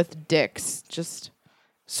people, but with dicks. Just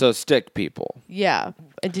So stick people. yeah.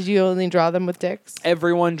 And did you only draw them with dicks?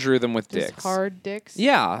 Everyone drew them with Just dicks. hard dicks.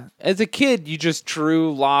 Yeah. As a kid, you just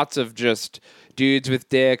drew lots of just dudes with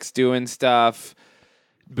dicks doing stuff,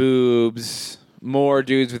 boobs, more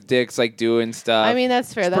dudes with dicks like doing stuff. I mean,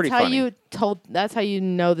 that's fair. It's That's pretty how funny. That's how you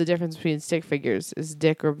know the difference between stick figures is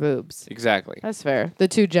dick or boobs. Exactly. That's fair. The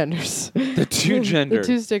two genders. The two The genders.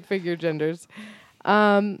 two stick figure genders.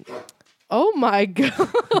 Oh my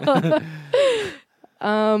god.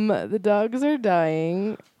 The dogs are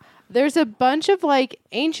dying. There's a bunch of like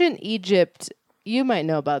ancient Egypt. You might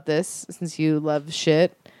know about this since you love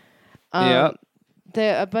shit. Yep.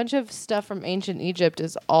 A bunch of stuff from ancient Egypt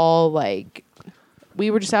is all like we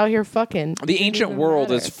were just out here fucking. The ancient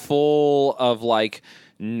world is full of like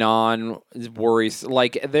non-worries,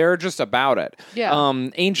 like they're just about it. Yeah.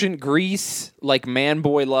 Ancient Greece, like man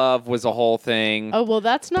boy love was a whole thing. Oh well,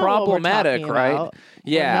 that's not problematic, what we're talking right? about.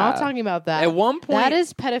 Yeah. We're not talking about that. At one point, that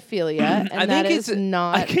is pedophilia, and I that think is it's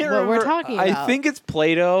not I can't what remember, we're talking about. I think it's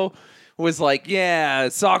Plato was like, yeah,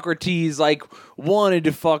 Socrates like wanted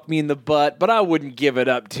to fuck me in the butt, but I wouldn't give it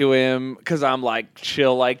up to him because I'm like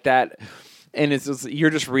chill like that. And it's just, you're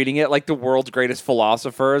just reading it like the world's greatest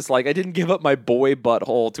philosophers. Like, I didn't give up my boy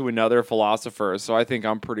butthole to another philosopher, so I think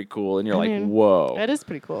I'm pretty cool. And you're like, whoa. That is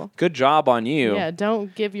pretty cool. Good job on you. Yeah,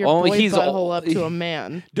 don't give your Only boy he's butthole up to a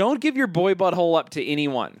man. Don't give your boy butthole up to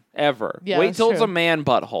anyone, ever. Yeah, Wait that's till it's true. a man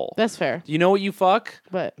butthole. That's fair. Do you know what you fuck?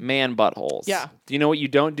 What? Man buttholes. Yeah. Do you know what you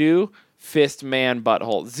don't do? Fist man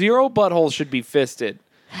butthole. 0 buttholes should be fisted.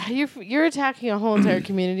 You're attacking a whole entire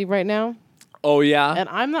community right now, Oh, yeah? and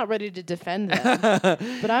I'm not ready to defend them.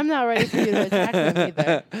 But I'm not ready for you to attack them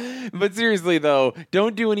either. But seriously, though,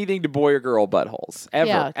 don't do anything to boy or girl buttholes. Ever.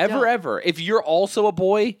 Yeah, ever, don't. ever. If you're also a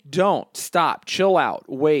boy, don't. Stop. Chill out.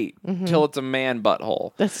 Wait till it's a man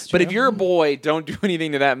butthole. That's But if true. you're a boy, don't do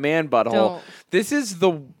anything to that man butthole. Don't. This is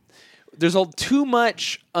there's too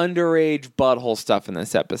much underage butthole stuff in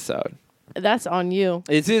this episode. That's on you.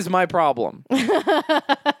 It is my problem.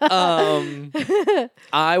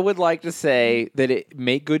 I would like to say that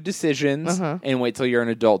make good decisions and wait till you're an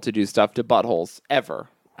adult to do stuff to buttholes. Ever.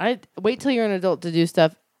 I wait till you're an adult to do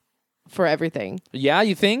stuff for everything. Yeah,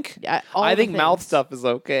 you think? Yeah, all I the think mouth things. stuff is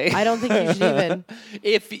okay. I don't think you should even,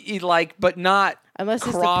 If you like, but not unless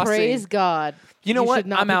it's crossing. to praise God. You know should what?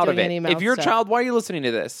 not I'm be out of doing it. any mouth If you're a stuff. child, why are you listening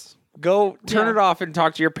to this? Go turn Yeah. it off and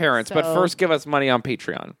talk to your parents. But So- first, give us money on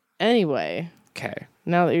Patreon. Anyway, Okay.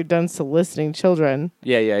 now that you're done soliciting children,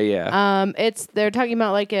 Yeah. they're talking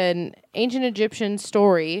about like an ancient Egyptian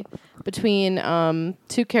story between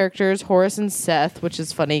two characters, Horus and Seth, which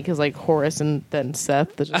is funny because like Horus and then Seth.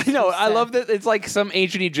 I know. I love that it's like some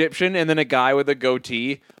ancient Egyptian and then a guy with a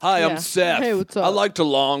goatee. Hi, Yeah. I'm Seth. Hey, what's up? I like to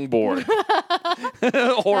longboard.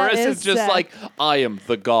 Horus That is is just Seth. like, I am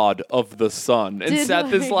the god of the sun. And Did,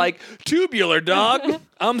 Seth is like- like, tubular dog.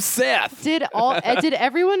 I'm Seth. Did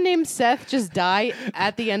everyone named Seth just die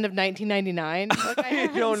at the end of 1999? Like, I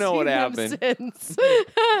haven't don't know seen what them happened. since.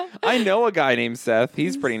 I know a guy named Seth.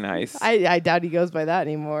 He's pretty nice. I doubt he goes by that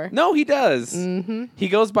anymore. No, he does. Mm-hmm. He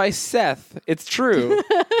goes by Seth. It's true.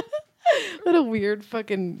 What a weird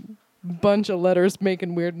fucking bunch of letters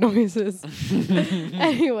making weird noises.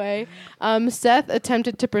 Anyway, Seth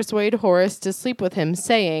attempted to persuade Horus to sleep with him,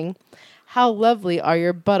 saying, "How lovely are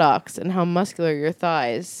your buttocks and how muscular your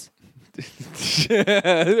thighs."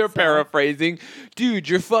 They're paraphrasing. Dude,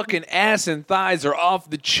 your fucking ass and thighs are off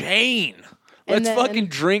the chain. And Let's then- fucking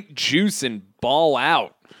drink juice and ball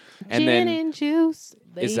out. And Gin then, and juice.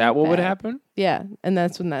 is that what would back. happen? Yeah, and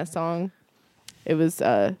that's when that song. It was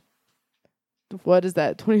what is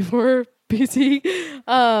that? 24 BC.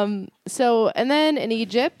 So and then in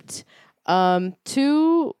Egypt,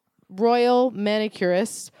 two royal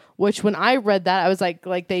manicurists. Which when I read that, I was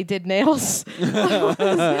like they did nails. What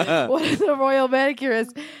are the royal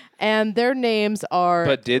manicurists? And their names are.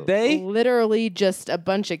 But did they? Literally just a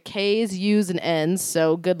bunch of K's, U's, and N's.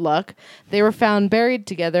 So good luck. They were found buried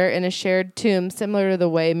together in a shared tomb, similar to the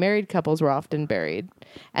way married couples were often buried.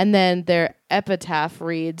 And then their epitaph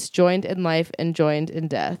reads, "Joined in life and joined in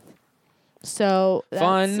death." So that's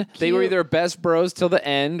Fun. They were cute. either best bros till the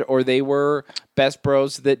end, or they were best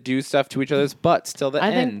bros that do stuff to each other's butts till the I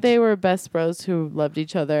end. think they were best bros who loved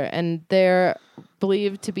each other, and they're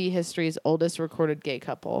believed to be history's oldest recorded gay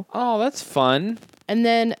couple. Oh, that's fun. And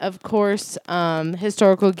then, of course,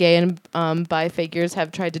 historical gay and bi figures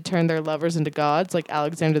have tried to turn their lovers into gods, like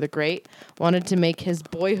Alexander the Great wanted to make his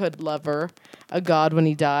boyhood lover a god when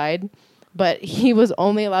he died, but he was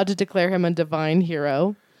only allowed to declare him a divine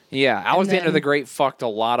hero. Yeah, Alexander then- the Great fucked a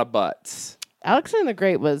lot of butts. Alexander the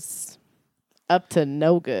Great was up to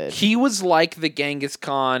no good. He was like the Genghis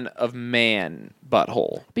Khan of man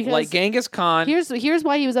butthole. Because like Genghis Khan. Here's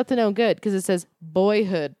why he was up to no good, because it says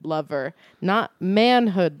boyhood lover, not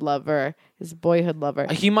manhood lover. It's boyhood lover.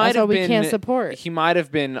 He might That's have what been. we can't support. He might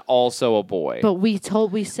have been also a boy. But we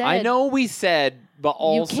said. I know we said, but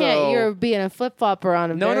also you can't. You're being a flip flopper on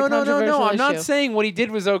a No. very controversial I'm not issue. saying what he did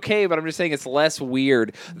was okay, but I'm just saying it's less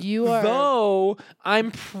weird. You are. Though I'm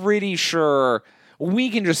pretty sure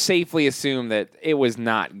we can just safely assume that it was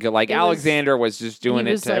not good. Like Alexander was just doing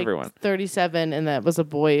he it was to like everyone. 37, and that was a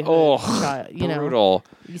boy. Oh, child, brutal.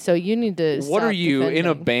 So you need to. What stop are you in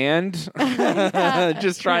a defending. band?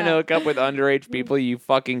 Just trying to hook up with underage people, you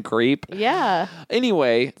fucking creep. Yeah.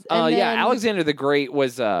 Anyway, And then- Alexander the Great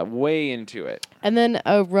was way into it. And then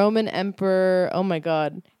a Roman emperor. Oh my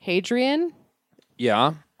God, Hadrian.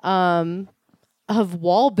 Yeah. Of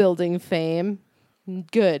wall building fame.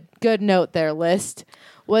 Good note there, List.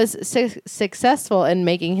 Was successful in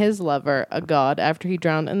making his lover a god after he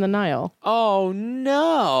drowned in the Nile. Oh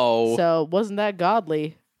no. So wasn't that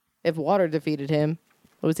godly? If water defeated him,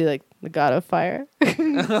 was he like the god of fire?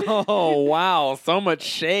 Oh wow, so much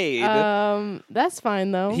shade. That's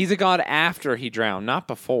fine though. He's a god after he drowned, not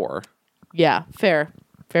before. Yeah, fair.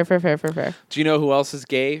 Do you know who else is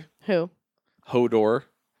gay? Who? Hodor.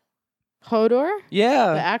 Hodor? The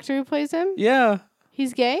Yeah. actor who plays him? Yeah.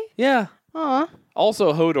 He's gay? Yeah. Aw.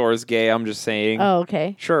 Also, Hodor is gay. I'm just saying. Oh,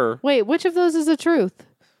 okay. Sure. Wait, which of those is the truth?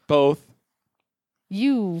 Both.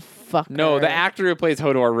 You fucker. No, the actor who plays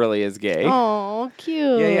Hodor really is gay. Oh,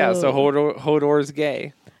 cute. Yeah. So Hodor is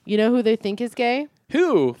gay. You know who they think is gay?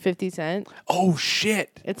 Who? 50 Cent. Oh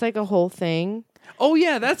shit. It's like a whole thing. Oh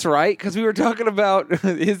yeah, that's right. Because we were talking about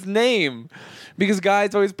his name. Because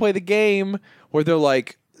guys always play the game where they're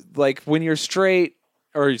like when you're straight.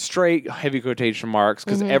 Or straight, heavy quotation marks,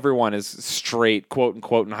 because everyone is straight, quote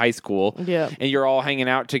unquote, in high school. Yeah. And you're all hanging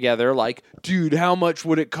out together like, dude, how much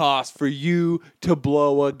would it cost for you to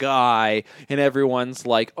blow a guy? And everyone's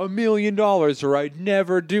like, $1 million or I'd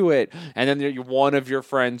never do it. And then one of your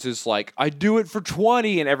friends is like, I do it for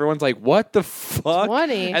 20. And everyone's like, what the fuck?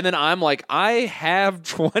 20? And then I'm like, I have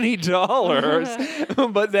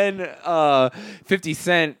 $20. But then 50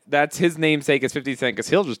 Cent, that's his namesake is 50 Cent because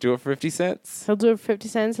he'll just do it for 50 cents. He'll do it for 50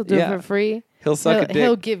 cents. He'll do Yeah. it for free. He'll suck a dick.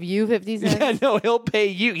 He'll give you 50 cents. Yeah, no, he'll pay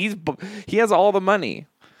you. He has all the money.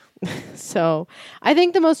 So I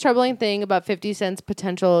think the most troubling thing about 50 Cent's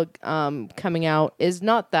potential coming out is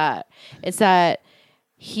not that. It's that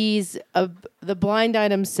he's the blind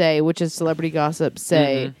items say, which is celebrity gossip,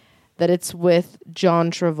 say that it's with John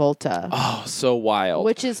Travolta. Oh, so wild.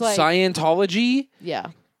 Which is like- Scientology Yeah.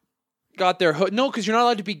 got their hook. No, because you're not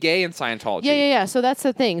allowed to be gay in Scientology. Yeah. So that's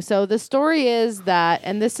the thing. So the story is that,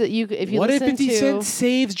 and this if you What if listen 50 to, Cent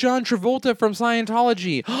saves John Travolta from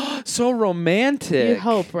Scientology? So romantic. you'd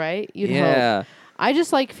hope, right? You'd Yeah. hope. I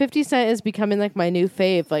just like 50 Cent is becoming like my new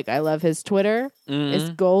fave. Like I love his Twitter. It's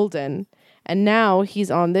golden. And now he's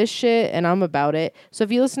on this shit and I'm about it. So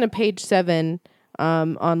if you listen to Page 7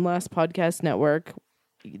 on Last Podcast Network,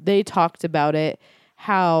 they talked about it,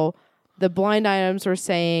 how the blind items were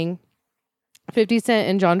saying 50 Cent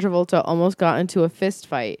and John Travolta almost got into a fist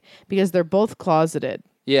fight because they're both closeted.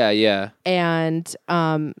 Yeah. And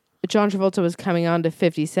John Travolta was coming on to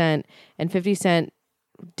 50 Cent, and 50 Cent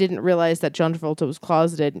didn't realize that John Travolta was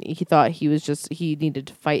closeted, and he thought he needed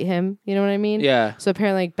to fight him. You know what I mean? Yeah. So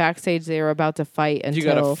apparently, like, backstage, they were about to fight until... You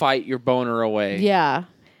got to fight your boner away. Yeah.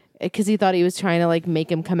 Because he thought he was trying to, like,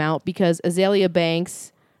 make him come out because Azalea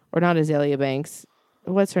Banks, or not Azalea Banks,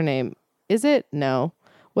 what's her name? Is it? No.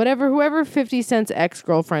 Whoever 50 Cent's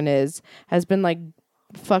ex-girlfriend is, has been, like,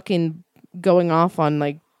 fucking going off on,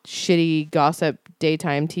 like, shitty gossip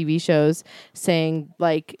daytime TV shows saying,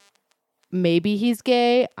 like, maybe he's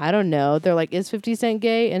gay. I don't know. They're like, is 50 Cent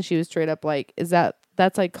gay? And she was straight up like,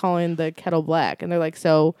 that's like calling the kettle black. And they're like,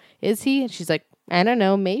 so is he? And she's like, I don't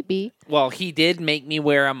know, maybe. Well, he did make me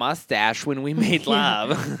wear a mustache when we made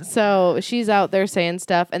love. So she's out there saying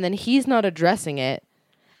stuff, and then he's not addressing it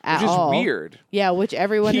at Which is all. weird. Yeah, which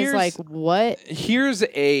everyone is like, what? Here's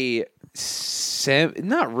a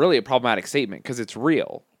not really a problematic statement because it's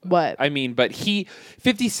real. What? I mean, but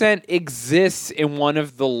 50 Cent exists in one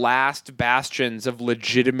of the last bastions of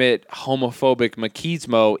legitimate homophobic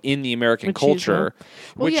machismo in the American Machismo. culture,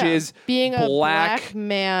 Well, which yeah, is being a black black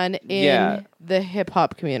man in the hip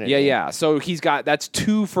hop community. Yeah. So that's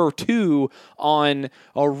 2 for 2 on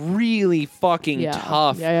a really fucking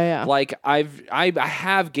tough. Yeah. Like I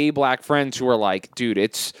have gay black friends who are like, dude,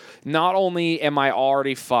 it's not only am I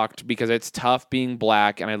already fucked because it's tough being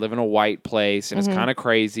black and I live in a white place and it's kind of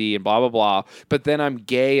crazy and blah blah blah, but then I'm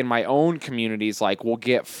gay and my own community's like, we'll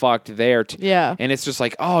get fucked there too. Yeah. And it's just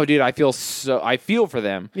like, oh, dude, I feel for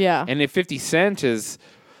them. Yeah. And if 50 Cent is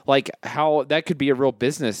like, how that could be a real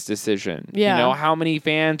business decision. Yeah. You know, how many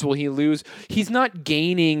fans will he lose? He's not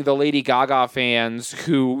gaining the Lady Gaga fans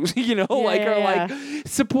who, like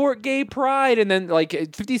support gay pride. And then like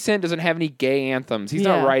 50 Cent doesn't have any gay anthems. He's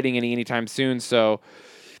not writing anytime soon. So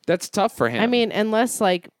that's tough for him. I mean, unless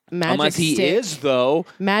like Magic he Stick, is, though.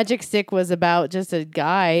 Magic Stick was about just a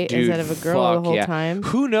guy Dude, instead of a girl the whole time.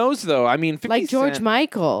 Who knows, though? I mean, 50 like George Cent,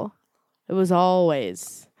 Michael. It was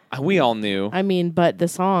always. we all knew. I mean, but the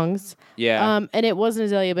songs. Yeah. And it wasn't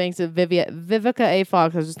Azalea Banks. Vivica A.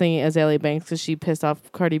 Fox. I was just thinking Azalea Banks because she pissed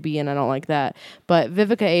off Cardi B, and I don't like that. But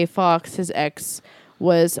Vivica A. Fox, his ex,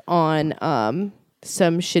 was on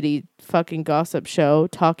some shitty fucking gossip show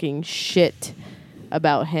talking shit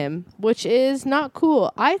about him, which is not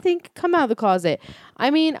cool. I think come out of the closet. I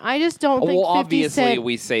mean, I just don't think 50 obviously Cent,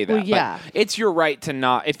 we say that. Well, yeah. But it's your right to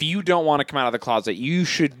not. If you don't want to come out of the closet, you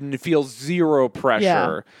should feel zero pressure.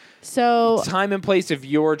 Yeah. So Time and place of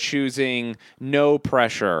your choosing, no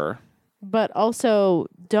pressure. but also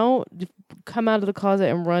don't come out of the closet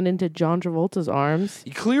and run into John Travolta's arms.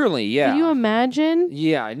 Clearly, yeah. Can you imagine?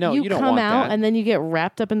 Yeah, no, you don't come want out that. and then you get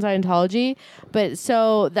wrapped up in Scientology. But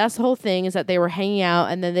so that's the whole thing, is that they were hanging out,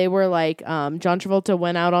 and then they were like, John Travolta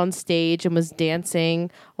went out on stage and was dancing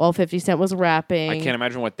while 50 Cent was rapping. I can't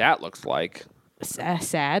imagine what that looks like.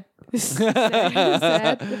 Sad.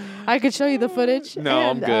 Sad. I could show you the footage. No,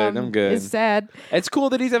 I'm good. I'm good. It's sad. It's cool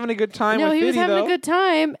that he's having a good time No, with he was 50, having though. a good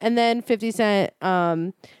time, and then 50 Cent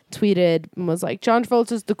tweeted and was like, John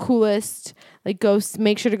Travolta's the coolest. Like,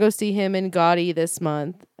 make sure to go see him in Gotti this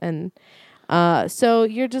month. And so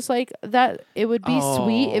you're just like, that it would be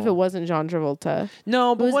sweet if it wasn't John Travolta.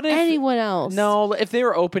 No, It but was what if anyone else? No, if they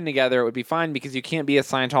were open together, it would be fine because you can't be a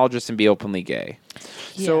Scientologist and be openly gay.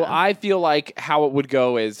 So Yeah. I feel like how it would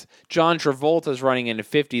go is John Travolta's running into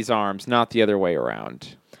 50's arms, not the other way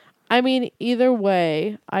around. I mean, either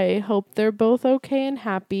way, I hope they're both okay and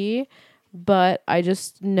happy. But I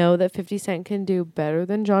just know that 50 Cent can do better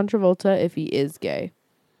than John Travolta if he is gay.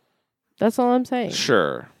 That's all I'm saying.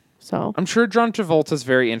 Sure. So, I'm sure John Travolta's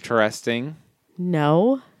very interesting.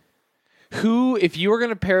 no. Who, if you were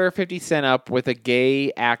going to pair 50 Cent up with a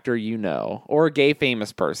gay actor you know, or a gay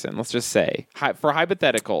famous person, let's just say, for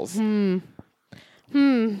hypotheticals,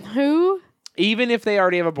 Who? even if they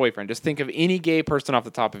already have a boyfriend, just think of any gay person off the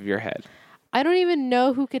top of your head. I don't even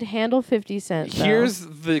know who could handle 50 Cent. Though. Here's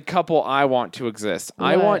the couple I want to exist.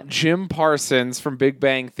 I What? want Jim Parsons from Big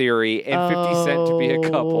Bang Theory and 50 Cent to be a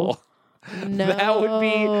couple. No. That would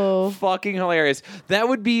be fucking hilarious. That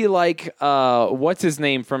would be like, what's his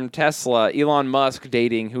name from Tesla? Elon Musk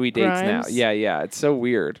dating who he dates now. Grimes? Yeah. It's so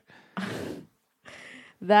weird.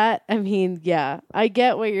 That, I mean, yeah. I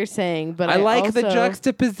get what you're saying, but I like the also-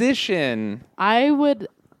 juxtaposition. I would.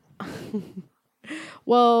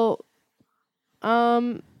 Well,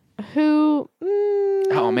 who?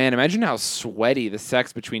 Oh, man. Imagine how sweaty the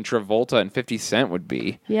sex between Travolta and 50 Cent would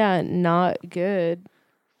be. Yeah, not good.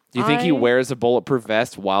 Do you think he I- wears a bulletproof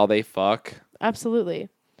vest while they fuck? Absolutely.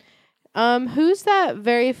 Who's that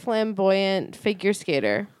very flamboyant figure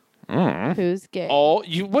skater? Who's gay? All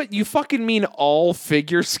you fucking mean all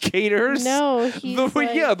figure skaters? No, he's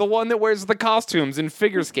the one that wears the costumes and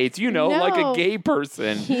figure skates, like a No. gay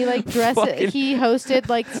person. He like dressed. Fucking- He hosted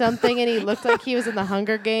like something, and he looked like he was in the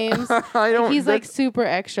Hunger Games. I don't He's like super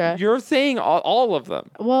extra. You're saying all of them.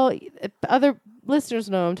 Well, other listeners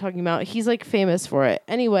know what I'm talking about. He's like famous for it.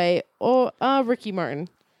 Anyway, Ricky Martin.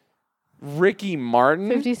 Ricky Martin?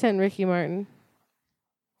 50 Cent Ricky Martin.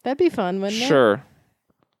 That'd be fun, wouldn't it? Sure.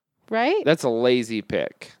 Right? That's a lazy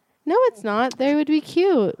pick. No, it's not. They would be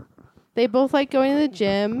cute. They both like going to the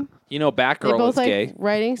gym. You know They Batgirl both is like gay.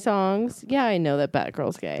 writing songs. Yeah, I know that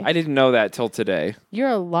Batgirl's gay. I didn't know that till today. You're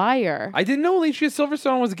a liar. I didn't know Alicia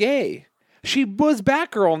Silverstone was gay. She was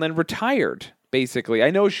Batgirl and then retired, basically.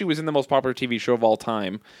 I know she was in the most popular TV show of all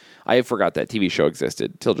time. I forgot that TV show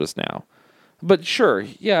existed till just now. But sure,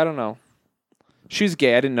 yeah, I don't know. She's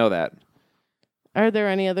gay. I didn't know that. Are there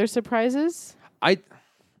any other surprises?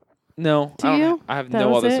 No. Do I don't. you? I have That no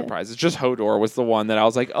was other it? surprises. Just Hodor was the one that I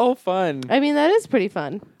was like, oh, fun. I mean, that is pretty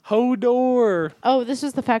fun. Hodor. Oh, this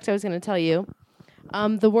was the fact I was going to tell you.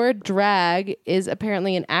 The word drag is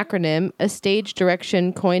apparently an acronym, a stage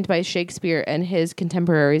direction coined by Shakespeare and his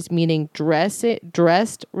contemporaries, meaning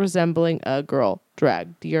dressed resembling a girl.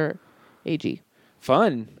 Drag. Dear AG.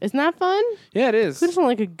 Fun. Isn't that fun? Yeah, it is. Who doesn't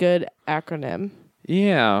like a good acronym?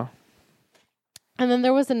 Yeah. And then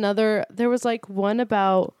there was like one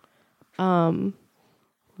about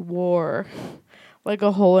war. Like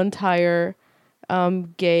a whole entire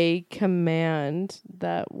gay command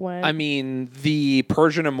that went. I mean, the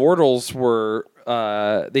Persian immortals were,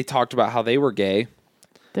 they talked about how they were gay.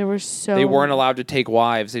 They weren't allowed to take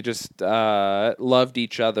wives. They just loved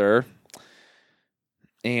each other.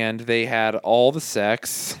 And they had all the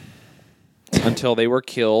sex until they were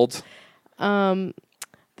killed. There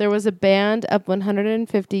was a band of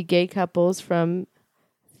 150 gay couples from,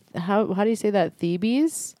 how do you say that?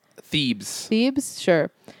 Thebes? Thebes,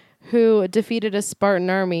 sure. Who defeated a Spartan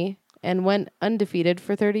army and went undefeated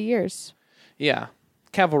for 30 years. Yeah.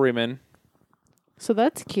 Cavalrymen. So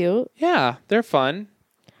that's cute. Yeah, they're fun.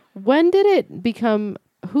 When did it become...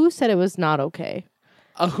 Who said it was not okay?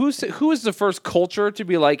 Who was the first culture to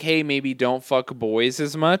be like, hey, maybe don't fuck boys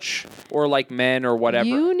as much? Or like men or whatever?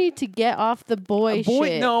 You need to get off the boy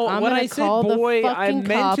shit. No, when I said boy, I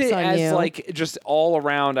meant it as you. like just all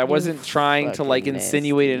around. I wasn't trying to like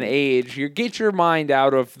insinuate an age. Get your mind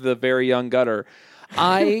out of the very young gutter.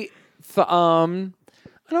 I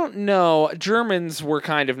don't know. Germans were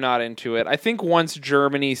kind of not into it. I think once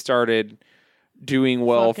Germany started doing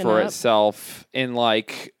well Fucking for up. itself in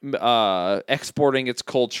like exporting its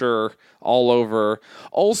culture all over.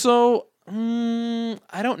 Also,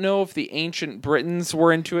 I don't know if the ancient Britons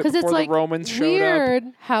were into it before it's like the Romans showed weird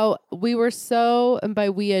up. how we were so, and by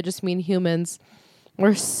we I just mean humans,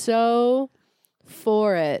 we're so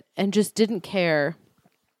for it and just didn't care.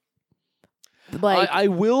 Like I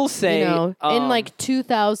will say, in like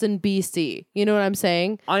 2000 BC, you know what I'm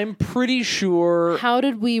saying? I'm pretty sure. How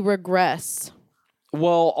did we regress?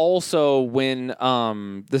 Well, also when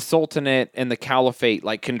the Sultanate and the Caliphate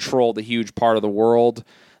like controlled a huge part of the world,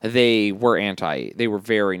 they were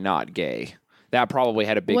very not gay. That probably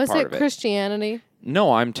had a big part of it. Was it Christianity?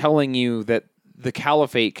 No, I'm telling you that the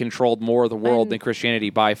Caliphate controlled more of the world than Christianity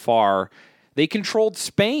by far. They controlled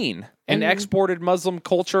Spain and exported Muslim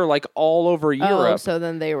culture like all over Europe. Oh, so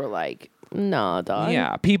then they were like, nah, dog.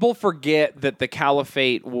 Yeah, people forget that the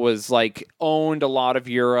Caliphate was like owned a lot of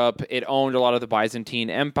Europe. It owned a lot of the Byzantine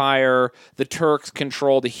Empire. The Turks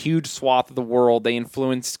controlled a huge swath of the world. They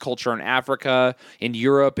influenced culture in Africa, in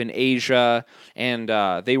Europe, in Asia, and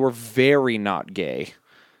they were very not gay.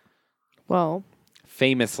 Well,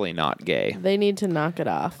 Famously not gay. they need to knock it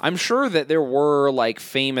off. I'm sure that there were like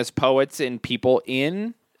famous poets and people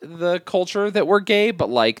in the culture that were gay, but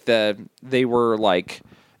like they were like,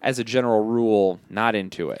 as a general rule, not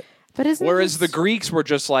into it. But Whereas the Greeks were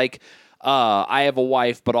just like, I have a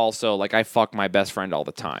wife, but also like I fuck my best friend all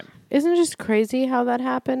the time. Isn't it just crazy how that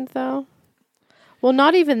happened, though? Well,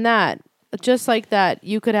 not even that. Just like that,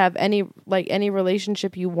 you could have any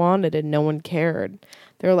relationship you wanted and no one cared.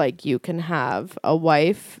 They're like, you can have a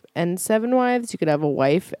wife and 7 wives. You could have a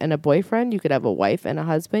wife and a boyfriend. You could have a wife and a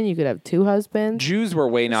husband. You could have 2 husbands. Jews were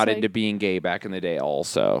way not like- into being gay back in the day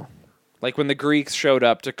also. Like when the Greeks showed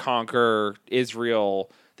up to conquer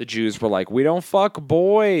Israel, the Jews were like, we don't fuck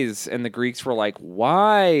boys. And the Greeks were like,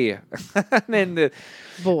 why? And then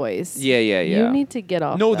Boys. Yeah. You need to get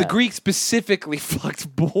off No, the that. Greeks specifically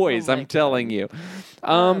fucked boys, Oh I'm my telling you. Here's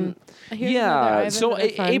another- I Yeah, have so another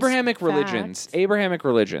fun Abrahamic fact.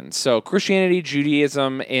 religions. So Christianity,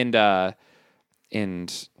 Judaism, and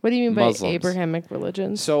What do you mean by Muslims. Abrahamic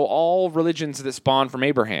religions? so all religions that spawn from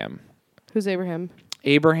Abraham. Who's Abraham?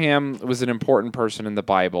 Abraham was an important person in the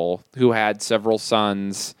Bible who had several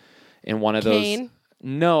sons, and one of Cain?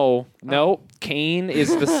 those. No. Cain is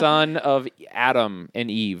the son of Adam and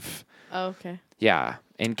Eve. Oh, okay. Yeah,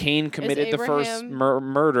 and Cain committed the first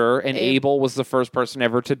Abraham murder, and Abel was the first person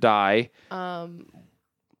ever to die.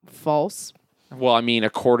 False. Well, I mean,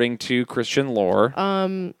 according to Christian lore.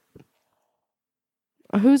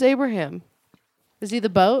 Who's Abraham? Is he the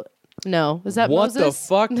boat? No. Is that What the Moses?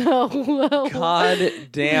 fuck? No. God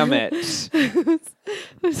damn it.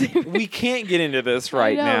 Who's Abraham? We can't get into this I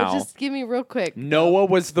right know, now. Just give me real quick. Noah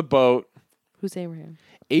was the boat. Who's Abraham?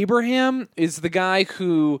 Abraham is the guy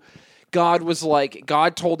who God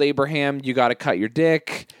told Abraham, you got to cut your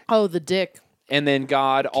dick. Oh, the dick. And then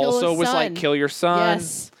God also his was son. like, kill your son.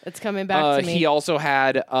 Yes. It's coming back to me. He also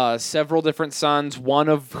had several different sons, one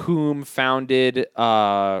of whom founded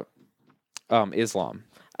Islam.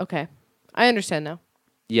 Okay. I understand now.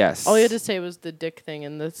 Yes. All you had to say was the dick thing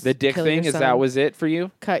and the dick kill thing, your is son. that was it for you?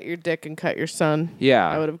 Cut your dick and cut your son. Yeah.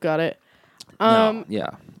 I would have got it.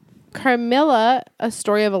 Yeah. Carmilla, a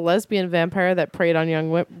story of a lesbian vampire that preyed on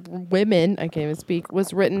young women, I can't even speak,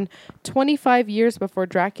 was written 25 years before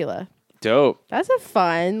Dracula. Dope. That's a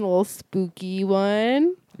fun little spooky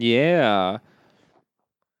one. Yeah.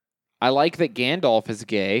 I like that Gandalf is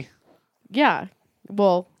gay. Yeah.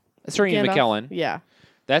 Well, Sir Ian McKellen. Yeah.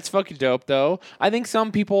 That's fucking dope, though. I think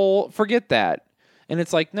some people forget that. And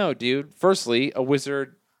it's like, no, dude. Firstly, a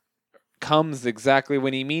wizard comes exactly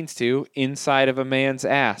when he means to inside of a man's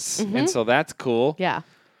ass. And so that's cool. Yeah.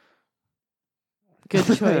 Good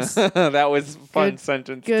choice. That was a fun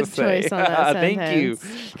sentence to say. Good choice on that Thank you.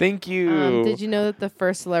 sentence. Thank you. Did you know that the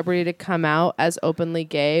first celebrity to come out as openly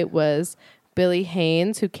gay was Billy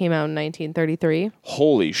Haynes, who came out in 1933?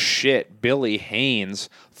 Holy shit. Billy Haynes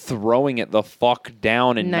throwing it the fuck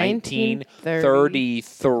down in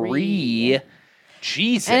 1933.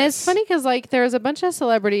 Jesus. And it's funny because, like, there was a bunch of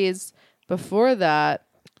celebrities before that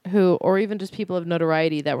who, or even just people of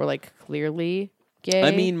notoriety that were, like, clearly gay.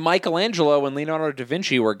 I mean, Michelangelo and Leonardo da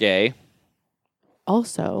Vinci were gay.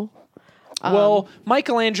 Also. Well,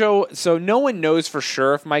 Michelangelo, so no one knows for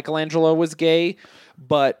sure if Michelangelo was gay,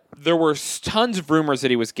 but there were tons of rumors that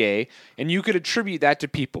he was gay, and you could attribute that to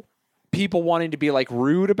people wanting to be like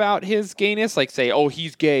rude about his gayness, like say, "Oh,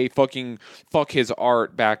 he's gay, fucking fuck his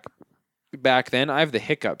art." Back then, I have the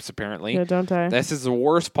hiccups apparently. Yeah, don't I? This is the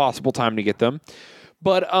worst possible time to get them.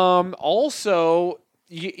 But also,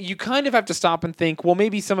 you kind of have to stop and think, well,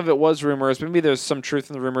 maybe some of it was rumors. Maybe there's some truth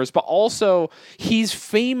in the rumors. But also, he's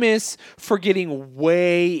famous for getting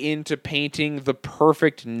way into painting the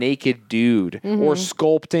perfect naked dude or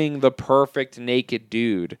sculpting the perfect naked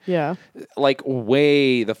dude. Yeah. Like,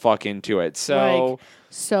 way the fuck into it. So, Like,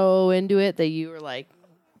 so into it that you were like,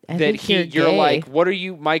 you're gay. like, what are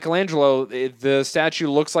you, Michelangelo? The statue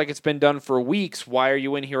looks like it's been done for weeks. Why are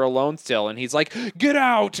you in here alone still? And he's like, get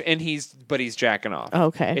out! And he's jacking off.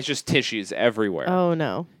 Okay. It's just tissues everywhere. Oh,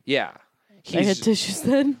 no. Yeah. I had tissues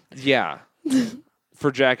then? Yeah.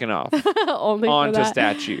 For jacking off. Only onto for that.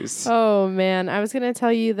 statues. Oh, man. I was going to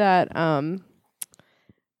tell you that,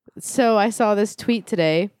 so I saw this tweet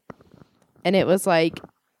today, and it was like,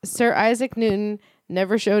 Sir Isaac Newton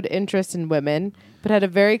never showed interest in women, but had a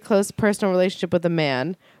very close personal relationship with a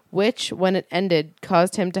man, which, when it ended,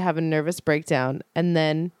 caused him to have a nervous breakdown. And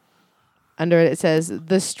then under it says,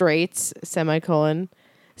 the straights, semicolon.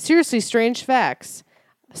 Seriously, strange facts.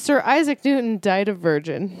 Sir Isaac Newton died a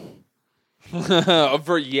virgin.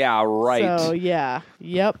 Yeah, right. So, yeah.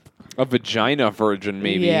 Yep. A vagina virgin,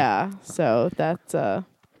 maybe. Yeah. So, that's Sir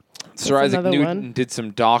Isaac another Newton one. did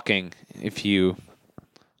some docking, if you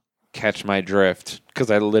catch my drift, because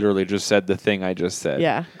I literally just said the thing I just said.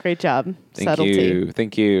 yeah. Great job. Thank Subtlety. you.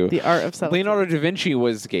 Thank you. The art of subtlety. Leonardo da Vinci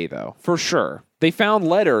was gay, though, for sure. They found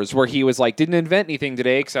letters where he was like, didn't invent anything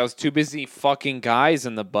today because I was too busy fucking guys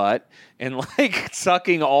in the butt and like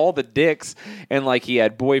sucking all the dicks. And like he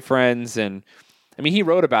had boyfriends. And I mean, he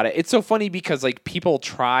wrote about it. It's so funny because like people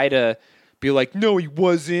try to be like, no, he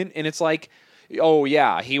wasn't. And it's like, oh,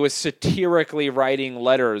 yeah, he was satirically writing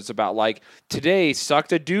letters about, like, today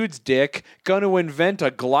sucked a dude's dick, gonna invent a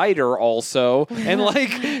glider also. And,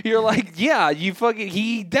 like, you're like, yeah,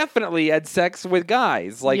 he definitely had sex with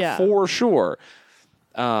guys, like, Yeah. for sure.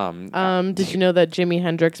 Did you know that Jimi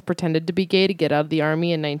Hendrix pretended to be gay to get out of the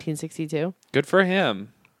army in 1962? Good for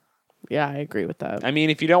him. Yeah, I agree with that. I mean,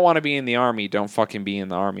 if you don't want to be in the army, don't fucking be in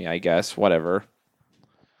the army, I guess. Whatever.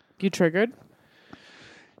 You triggered?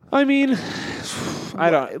 I mean, I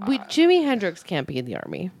don't. Jimi Hendrix can't be in the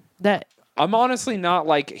army. I'm honestly not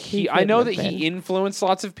like He I know that couldn't have he been. influenced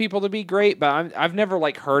lots of people to be great, but I've never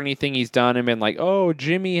like heard anything he's done and been like, oh,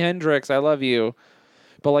 Jimi Hendrix, I love you.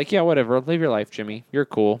 But like, yeah, whatever. Live your life, Jimmy. You're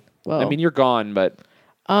cool. Well, I mean, you're gone, but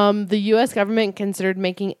the U.S. government considered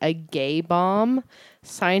making a gay bomb.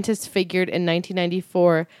 Scientists figured in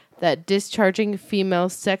 1994 that discharging female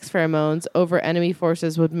sex pheromones over enemy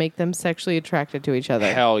forces would make them sexually attracted to each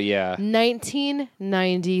other. hell yeah.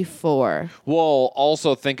 1994. We'll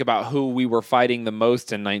also think about who we were fighting the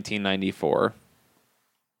most in 1994.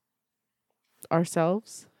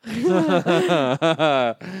 Ourselves?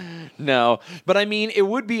 No, but I mean, it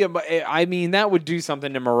would be that would do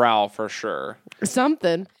something to morale for sure.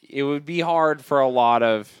 Something. It would be hard for a lot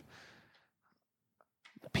of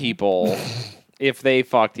people if they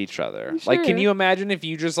fucked each other. Like, can Sure. you imagine if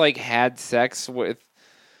you just like had sex with?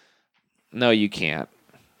 No, you can't.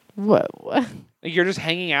 What? Like, you're just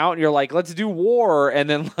hanging out and you're like, let's do war. And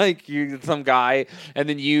then like some guy and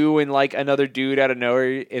then you and like another dude out of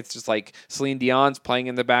nowhere. It's just like Celine Dion's playing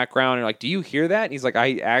in the background. And you're like, do you hear that? And he's like,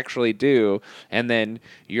 I actually do. And then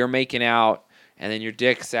you're making out and then your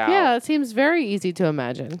dick's out. Yeah, it seems very easy to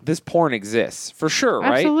imagine. This porn exists for sure,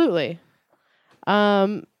 right? Absolutely.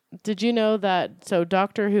 Did you know that? So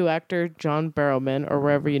Doctor Who actor John Barrowman, or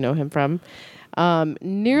wherever you know him from,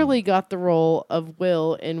 nearly got the role of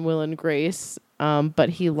Will in Will and Grace, but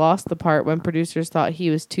he lost the part when producers thought he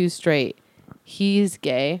was too straight. He's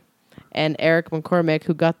gay, and Eric McCormick,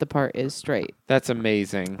 who got the part, is straight. That's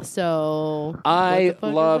amazing. So I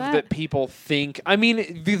love that people think. I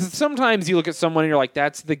mean, sometimes you look at someone and you're like,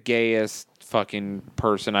 "That's the gayest fucking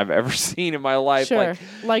person I've ever seen in my life." Sure,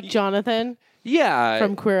 like Jonathan. Yeah.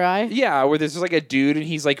 From Queer Eye? Yeah, where there's just like a dude and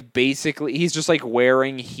he's like basically, he's just like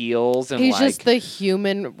wearing heels and he's like. just the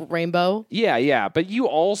human rainbow. Yeah. But you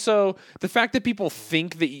also, the fact that people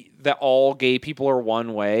think that all gay people are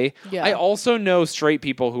one way. Yeah. I also know straight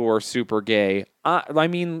people who are super gay. I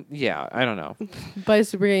mean, yeah, I don't know. By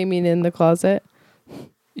super gay, you mean in the closet?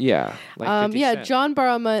 Yeah. Like 50 Cent. John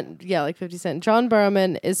Barrowman. Yeah, like 50 Cent. John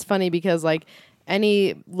Barrowman is funny because like,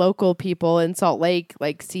 any local people in Salt Lake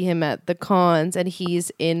like see him at the cons and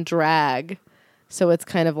he's in drag. So it's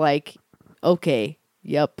kind of like, okay,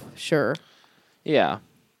 yep, sure. Yeah.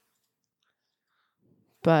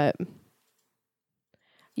 But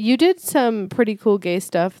you did some pretty cool gay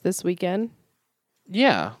stuff this weekend.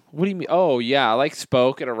 Yeah. What do you mean? Oh, yeah. I like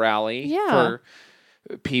spoke at a rally for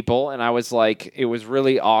people and I was like, it was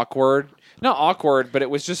really awkward. Not awkward, but it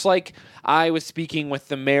was just like I was speaking with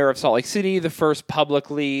the mayor of Salt Lake City, the first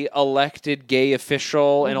publicly elected gay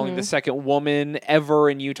official and only the second woman ever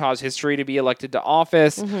in Utah's history to be elected to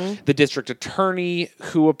office, the district attorney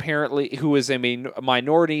who is a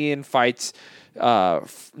minority and fights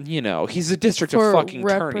he's a district of fucking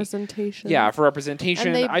representation. attorney. Yeah, for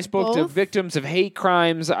representation. I spoke to victims of hate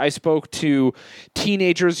crimes. I spoke to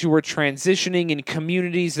teenagers who were transitioning in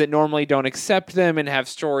communities that normally don't accept them and have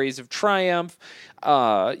stories of triumph.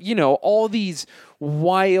 All these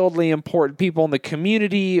wildly important people in the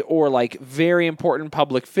community or like very important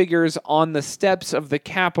public figures on the steps of the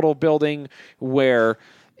Capitol building where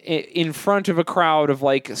in front of a crowd of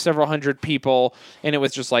like several hundred people, and it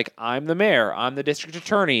was just like, I'm the mayor, I'm the district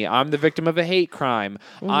attorney, I'm the victim of a hate crime,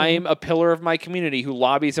 I'm a pillar of my community who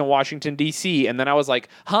lobbies in Washington, D.C. And then I was like,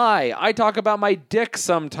 hi, I talk about my dick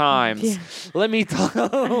sometimes. Yeah. Let me talk.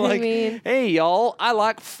 Hey, y'all, I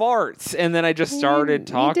like farts. And then I just started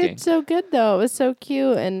talking. You did so good, though. It was so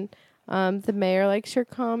cute. And the mayor likes your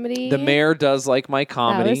comedy. The mayor does like my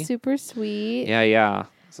comedy. That was super sweet. Yeah.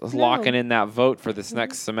 So locking in that vote for this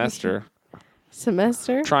next semester.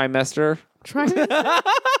 Trimester.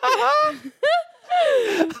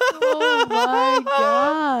 Oh my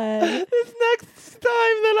God. This next time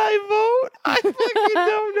that I vote, I fucking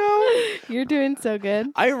don't know. You're doing so good.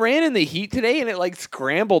 I ran in the heat today and it like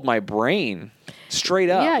scrambled my brain. Straight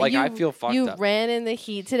up. I feel fucked up. You ran in the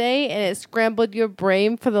heat today and it scrambled your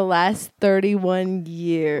brain for the last 31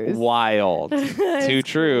 years. Wild. Too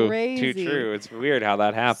true. Crazy. Too true. It's weird how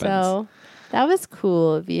that happens. So that was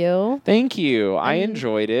cool of you. Thank you. I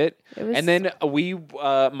enjoyed it. And then we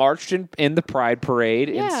marched in the Pride Parade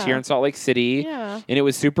here in Salt Lake City. Yeah. And it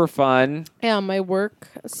was super fun. Yeah, my work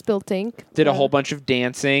spilled ink. Did a whole bunch of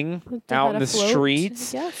dancing out in the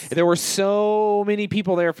streets. Yes. There were so many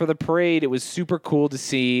people there for the parade. It was super cool to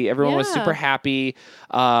see. Everyone was super happy.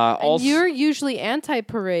 Also, you're usually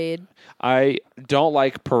anti-parade. I don't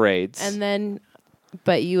like parades.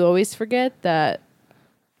 But you always forget that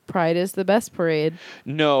Pride is the best parade.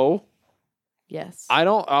 No. Yes. I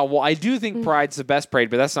don't. I do think Pride's the best parade,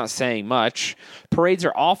 but that's not saying much. Parades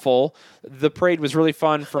are awful. The parade was really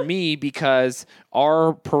fun for me because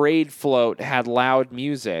our parade float had loud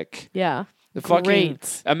music. Yeah. The fucking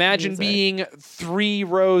imagine being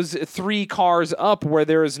 3 cars up where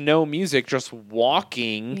there is no music, just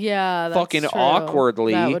walking. Yeah, that's fucking true.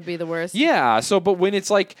 awkwardly. That would be the worst. Yeah. So, but when it's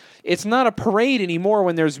like, it's not a parade anymore.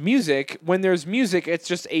 When there's music, it's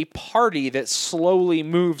just a party that slowly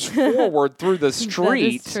moves forward through the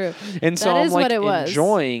street. That is true. And so I'm like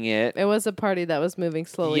enjoying it. It was a party that was moving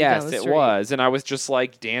slowly down the street. Yes, it was. And I was just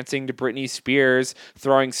like dancing to Britney Spears,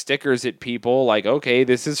 throwing stickers at people. Like, okay,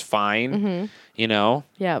 this is fine. Mm-hmm. You know?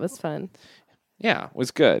 Yeah, it was fun. Yeah, it was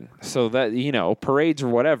good. So that, parades or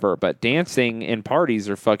whatever, but dancing and parties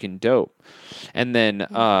are fucking dope. And then,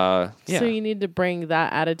 So you need to bring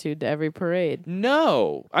that attitude to every parade.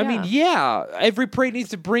 No. I mean, every parade needs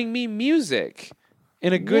to bring me music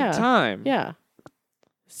and a good time. Yeah.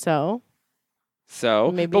 So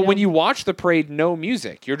So, Maybe but when don't. you watch the parade, no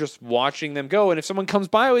music. You're just watching them go. And if someone comes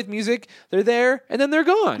by with music, they're there and then they're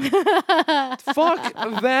gone. Fuck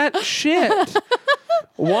that shit.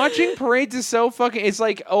 Watching parades is so fucking. It's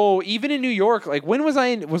like, oh, even in New York. Like, when was I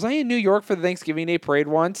in? Was I in New York for the Thanksgiving Day parade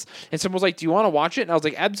once? And someone was like, "Do you want to watch it?" And I was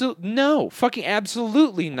like, "Absolutely no, fucking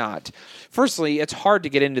absolutely not." Firstly, it's hard to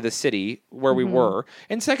get into the city where we were,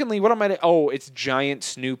 and secondly, what am I? Oh, it's giant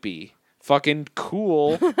Snoopy. Fucking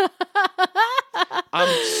cool.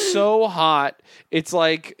 I'm so hot. It's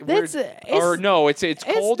like It's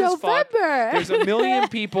cold as fuck. November. There's a million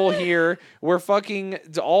people here. We're fucking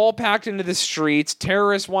all packed into the streets.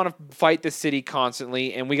 Terrorists want to fight the city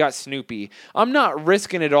constantly, and we got Snoopy. I'm not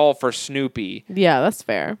risking it all for Snoopy. Yeah, that's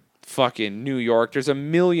fair. Fucking New York. There's a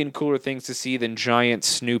million cooler things to see than giant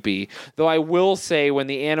Snoopy. Though I will say, when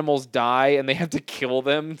the animals die and they have to kill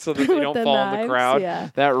them so that they With don't the fall in the knives, crowd, yeah.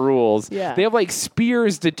 that rules. Yeah. They have like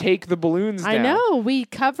spears to take the balloons down. I know. We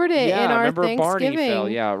covered it Yeah, in our remember Barney Thanksgiving fell.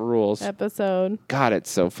 Yeah, it rules. episode. God,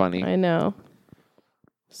 it's so funny. I know.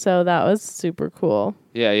 So that was super cool.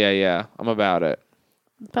 Yeah. I'm about it.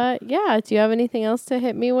 But yeah, do you have anything else to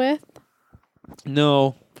hit me with?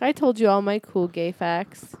 No. I told you all my cool gay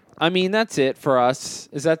facts. I mean, that's it for us.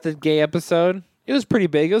 Is that the gay episode? It was pretty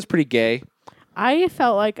big. It was pretty gay. I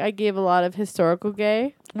felt like I gave a lot of historical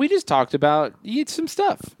gay. We just talked about some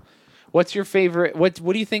stuff. What's your favorite? What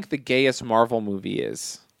do you think the gayest Marvel movie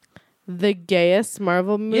is? The gayest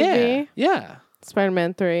Marvel movie? Yeah.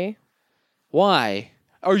 Spider-Man 3. Why?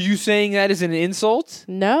 Are you saying that as an insult?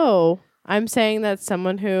 No. I'm saying that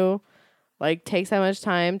someone who takes that much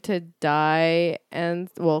time to dye and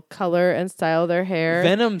color and style their hair.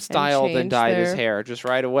 Venom styled and change dyed his their- hair just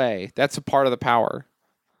right away. That's a part of the power.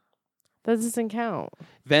 That doesn't count.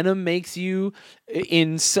 Venom makes you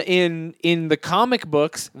in the comic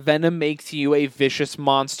books. Venom makes you a vicious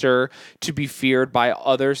monster to be feared by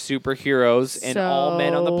other superheroes and all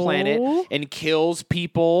men on the planet, So? and kills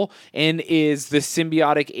people and is the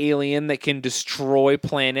symbiotic alien that can destroy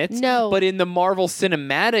planets. No. But in the Marvel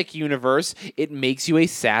Cinematic Universe, it makes you a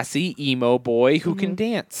sassy emo boy who can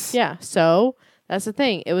dance. Yeah, so that's the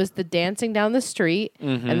thing. It was the dancing down the street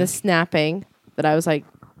and the snapping that I was like,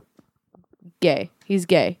 gay. He's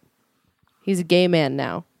gay. He's a gay man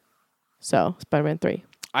now. So, Spider-Man 3.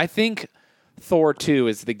 I think Thor 2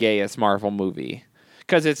 is the gayest Marvel movie.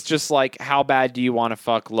 Because it's just like, how bad do you want to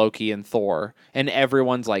fuck Loki and Thor? And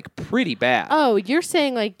everyone's like, pretty bad. Oh, you're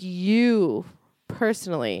saying you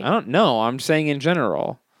personally. I don't know. I'm saying in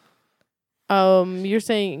general. You're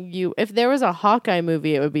saying if there was a Hawkeye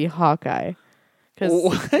movie, it would be Hawkeye. Because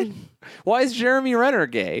What? Why is Jeremy Renner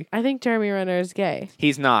gay? I think Jeremy Renner is gay.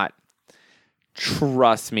 He's not.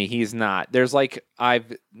 Trust me, he's not. There's so I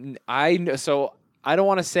don't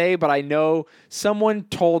want to say, but I know someone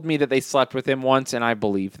told me that they slept with him once, and I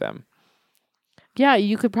believe them. Yeah,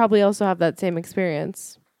 you could probably also have that same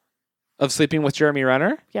experience. Of sleeping with Jeremy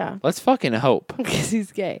Renner? Yeah, Let's fucking hope. because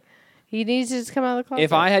he's gay. He needs to just come out of the closet.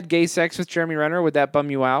 If I had gay sex with Jeremy Renner, would that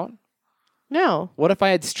bum you out? No. What if I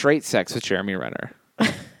had straight sex with Jeremy Renner?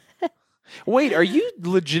 Wait, are you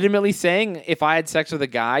legitimately saying if I had sex with a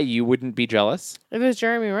guy, you wouldn't be jealous? If it was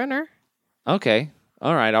Jeremy Renner. Okay.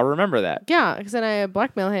 All right. I'll remember that. Yeah, because then I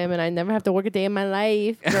blackmail him and I never have to work a day in my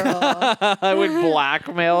life, girl. I would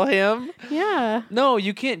blackmail him. Yeah. No,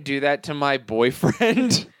 you can't do that to my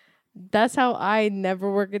boyfriend. That's how I never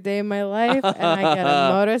work a day in my life. And I get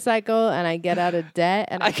a motorcycle and I get out of debt.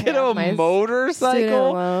 And I pay get off a my student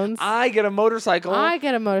motorcycle. loans. I get a motorcycle. I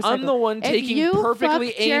get a motorcycle. I'm the one If taking you perfectly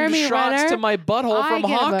fuck aimed Jeremy shots Renner, to my butthole I from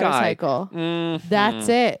get Hawkeye. A motorcycle. Mhm. That's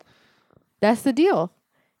it. That's the deal.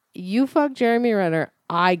 You fuck Jeremy Renner,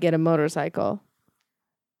 I get a motorcycle.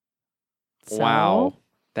 So, Wow.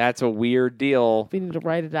 That's a weird deal. we need to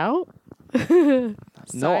write it out.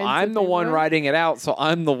 No, I'm the one writing it out, so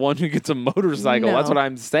I'm the one who gets a motorcycle. No. That's what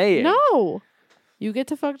I'm saying. No, you get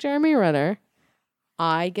to fuck Jeremy Renner.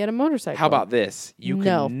 I get a motorcycle. How about this? You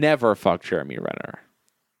No. can never fuck Jeremy Renner.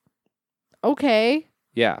 Okay.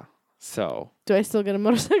 Yeah. So Do I still get a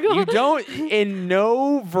motorcycle? you don't, in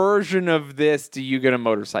no version of this do you get a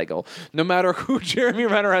motorcycle. No matter who Jeremy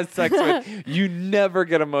Renner has sex with, you never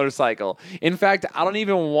get a motorcycle. In fact, I don't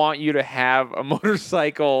even want you to have a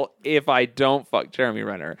motorcycle if I don't fuck Jeremy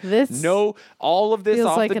Renner. No, all of this feels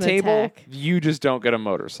off like the an table, attack. you just don't get a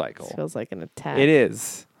motorcycle. This feels like an attack. It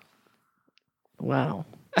is. Wow.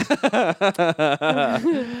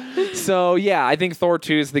 So yeah, I think Thor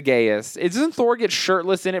 2 is the gayest. Doesn't Thor get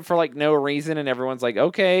shirtless in it for no reason, and everyone's like,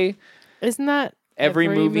 okay? Isn't that Every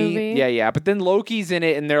movie? Yeah. But then Loki's in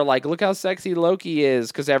it, and they're like, look how sexy Loki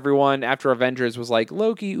is, because everyone after Avengers was like,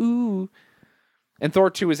 Loki, ooh. And Thor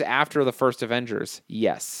 2 is after the first Avengers.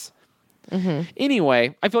 Yes. Mm-hmm.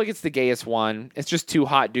 Anyway, I feel like it's the gayest one. It's just two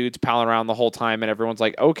hot dudes palling around the whole time, and everyone's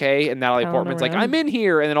like, okay. And Natalie Palling Portman's like, around. I'm in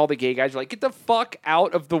here. And then all the gay guys are like, get the fuck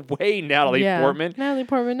out of the way, Natalie Portman. Natalie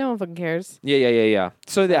Portman, no one fucking cares. Yeah.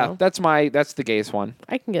 So yeah, So. that's the gayest one.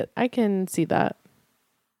 I can see that.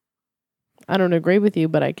 I don't agree with you,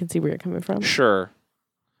 but I can see where you're coming from. Sure.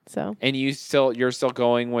 So And you're still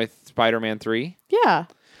going with Spider-Man 3? yeah.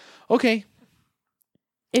 Okay.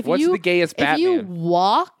 What's the gayest Batman?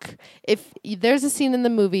 If there's a scene in the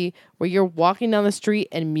movie where you're walking down the street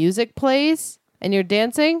and music plays and you're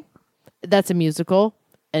dancing, that's a musical,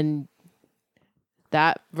 and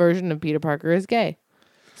that version of Peter Parker is gay.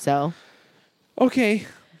 So Okay.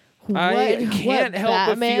 I can't help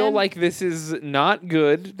but feel Batman? like this is not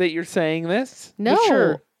good that you're saying this. No, But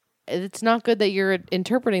sure. it's not good that you're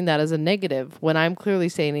interpreting that as a negative when I'm clearly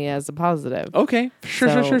saying it as a positive. Okay. Sure.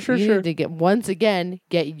 You need to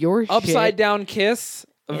get your Upside shit. down kiss.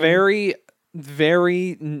 Very,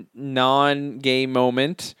 very non-gay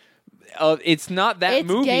moment. It's not that It's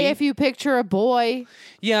movie. gay if you picture a boy.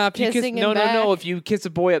 Yeah, if you kiss, kissing him no. back. If you kiss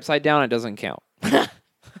a boy upside down, it doesn't count.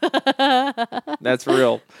 That's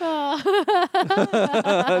real.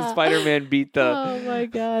 Spider-Man beat the. Oh my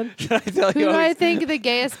god. Did I tell Who you? do I think the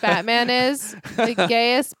gayest Batman is? The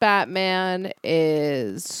gayest Batman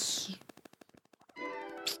is.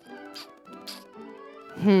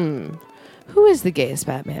 Who is the gayest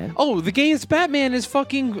Batman? Oh, the gayest Batman is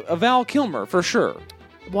fucking Val Kilmer for sure.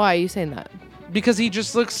 Why are you saying that? Because he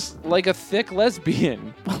just looks like a thick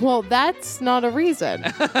lesbian. Well, that's not a reason.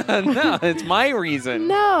 No, it's my reason.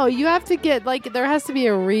 No, you have to get, there has to be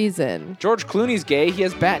a reason. George Clooney's gay. He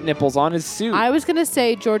has bat nipples on his suit. I was gonna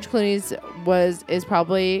say George Clooney's is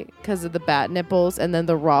probably because of the bat nipples and then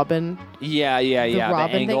the Robin. Yeah. The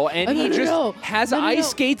Robin angle. thing. And he just has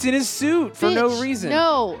ice skates in his suit for no Bitch, reason.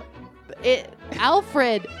 No,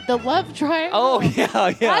 Alfred, the love triangle. Oh, yeah.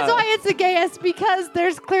 That's why it's the gayest, because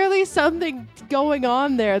there's clearly something going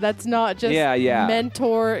on there that's not just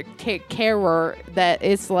mentor carer. That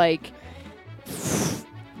it's like,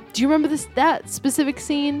 do you remember that specific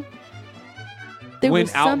scene? There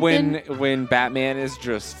was something. When Batman is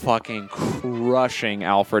just fucking crushing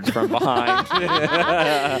Alfred from behind.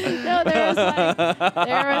 No, there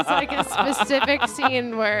was like a specific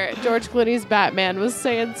scene where George Clooney's Batman was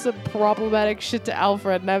saying some problematic shit to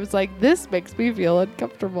Alfred, and I was like, this makes me feel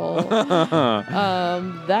uncomfortable.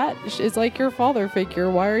 That is like your father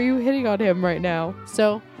figure. Why are you hitting on him right now?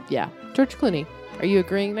 So yeah, George Clooney. Are you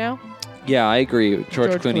agreeing now? Yeah, I agree with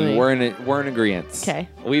George Clooney. Clooney. We're in agreement. Okay.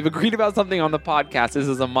 We've agreed about something on the podcast. This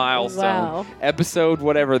is a milestone. Wow. Episode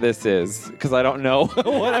whatever this is, because I don't know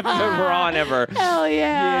what episode we're on ever. Hell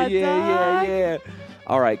yeah. Yeah.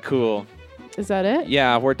 All right, cool. Is that it?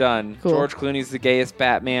 Yeah, we're done. Cool. George Clooney's the gayest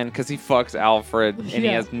Batman because he fucks Alfred and he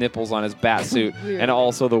has nipples on his bat suit and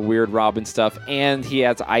also the weird Robin stuff, and he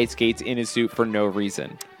has ice skates in his suit for no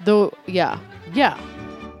reason. Yeah.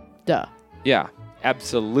 Duh. Yeah,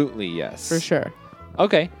 absolutely yes. For sure.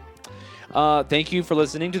 Okay. Thank you for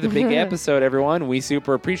listening to the big episode, everyone. We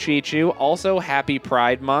super appreciate you. Also, happy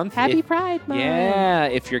Pride Month. Happy Pride Month. Yeah,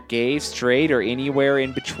 if you're gay, straight, or anywhere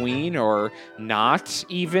in between, or not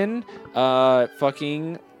even,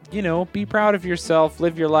 fucking, be proud of yourself,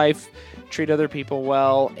 live your life, treat other people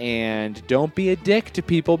well, and don't be a dick to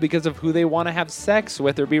people because of who they want to have sex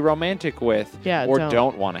with or be romantic with. Yeah, or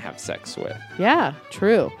don't want to have sex with. Yeah,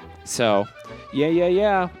 true. So,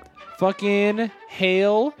 yeah. Fucking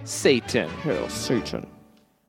hail Satan. Hail Satan.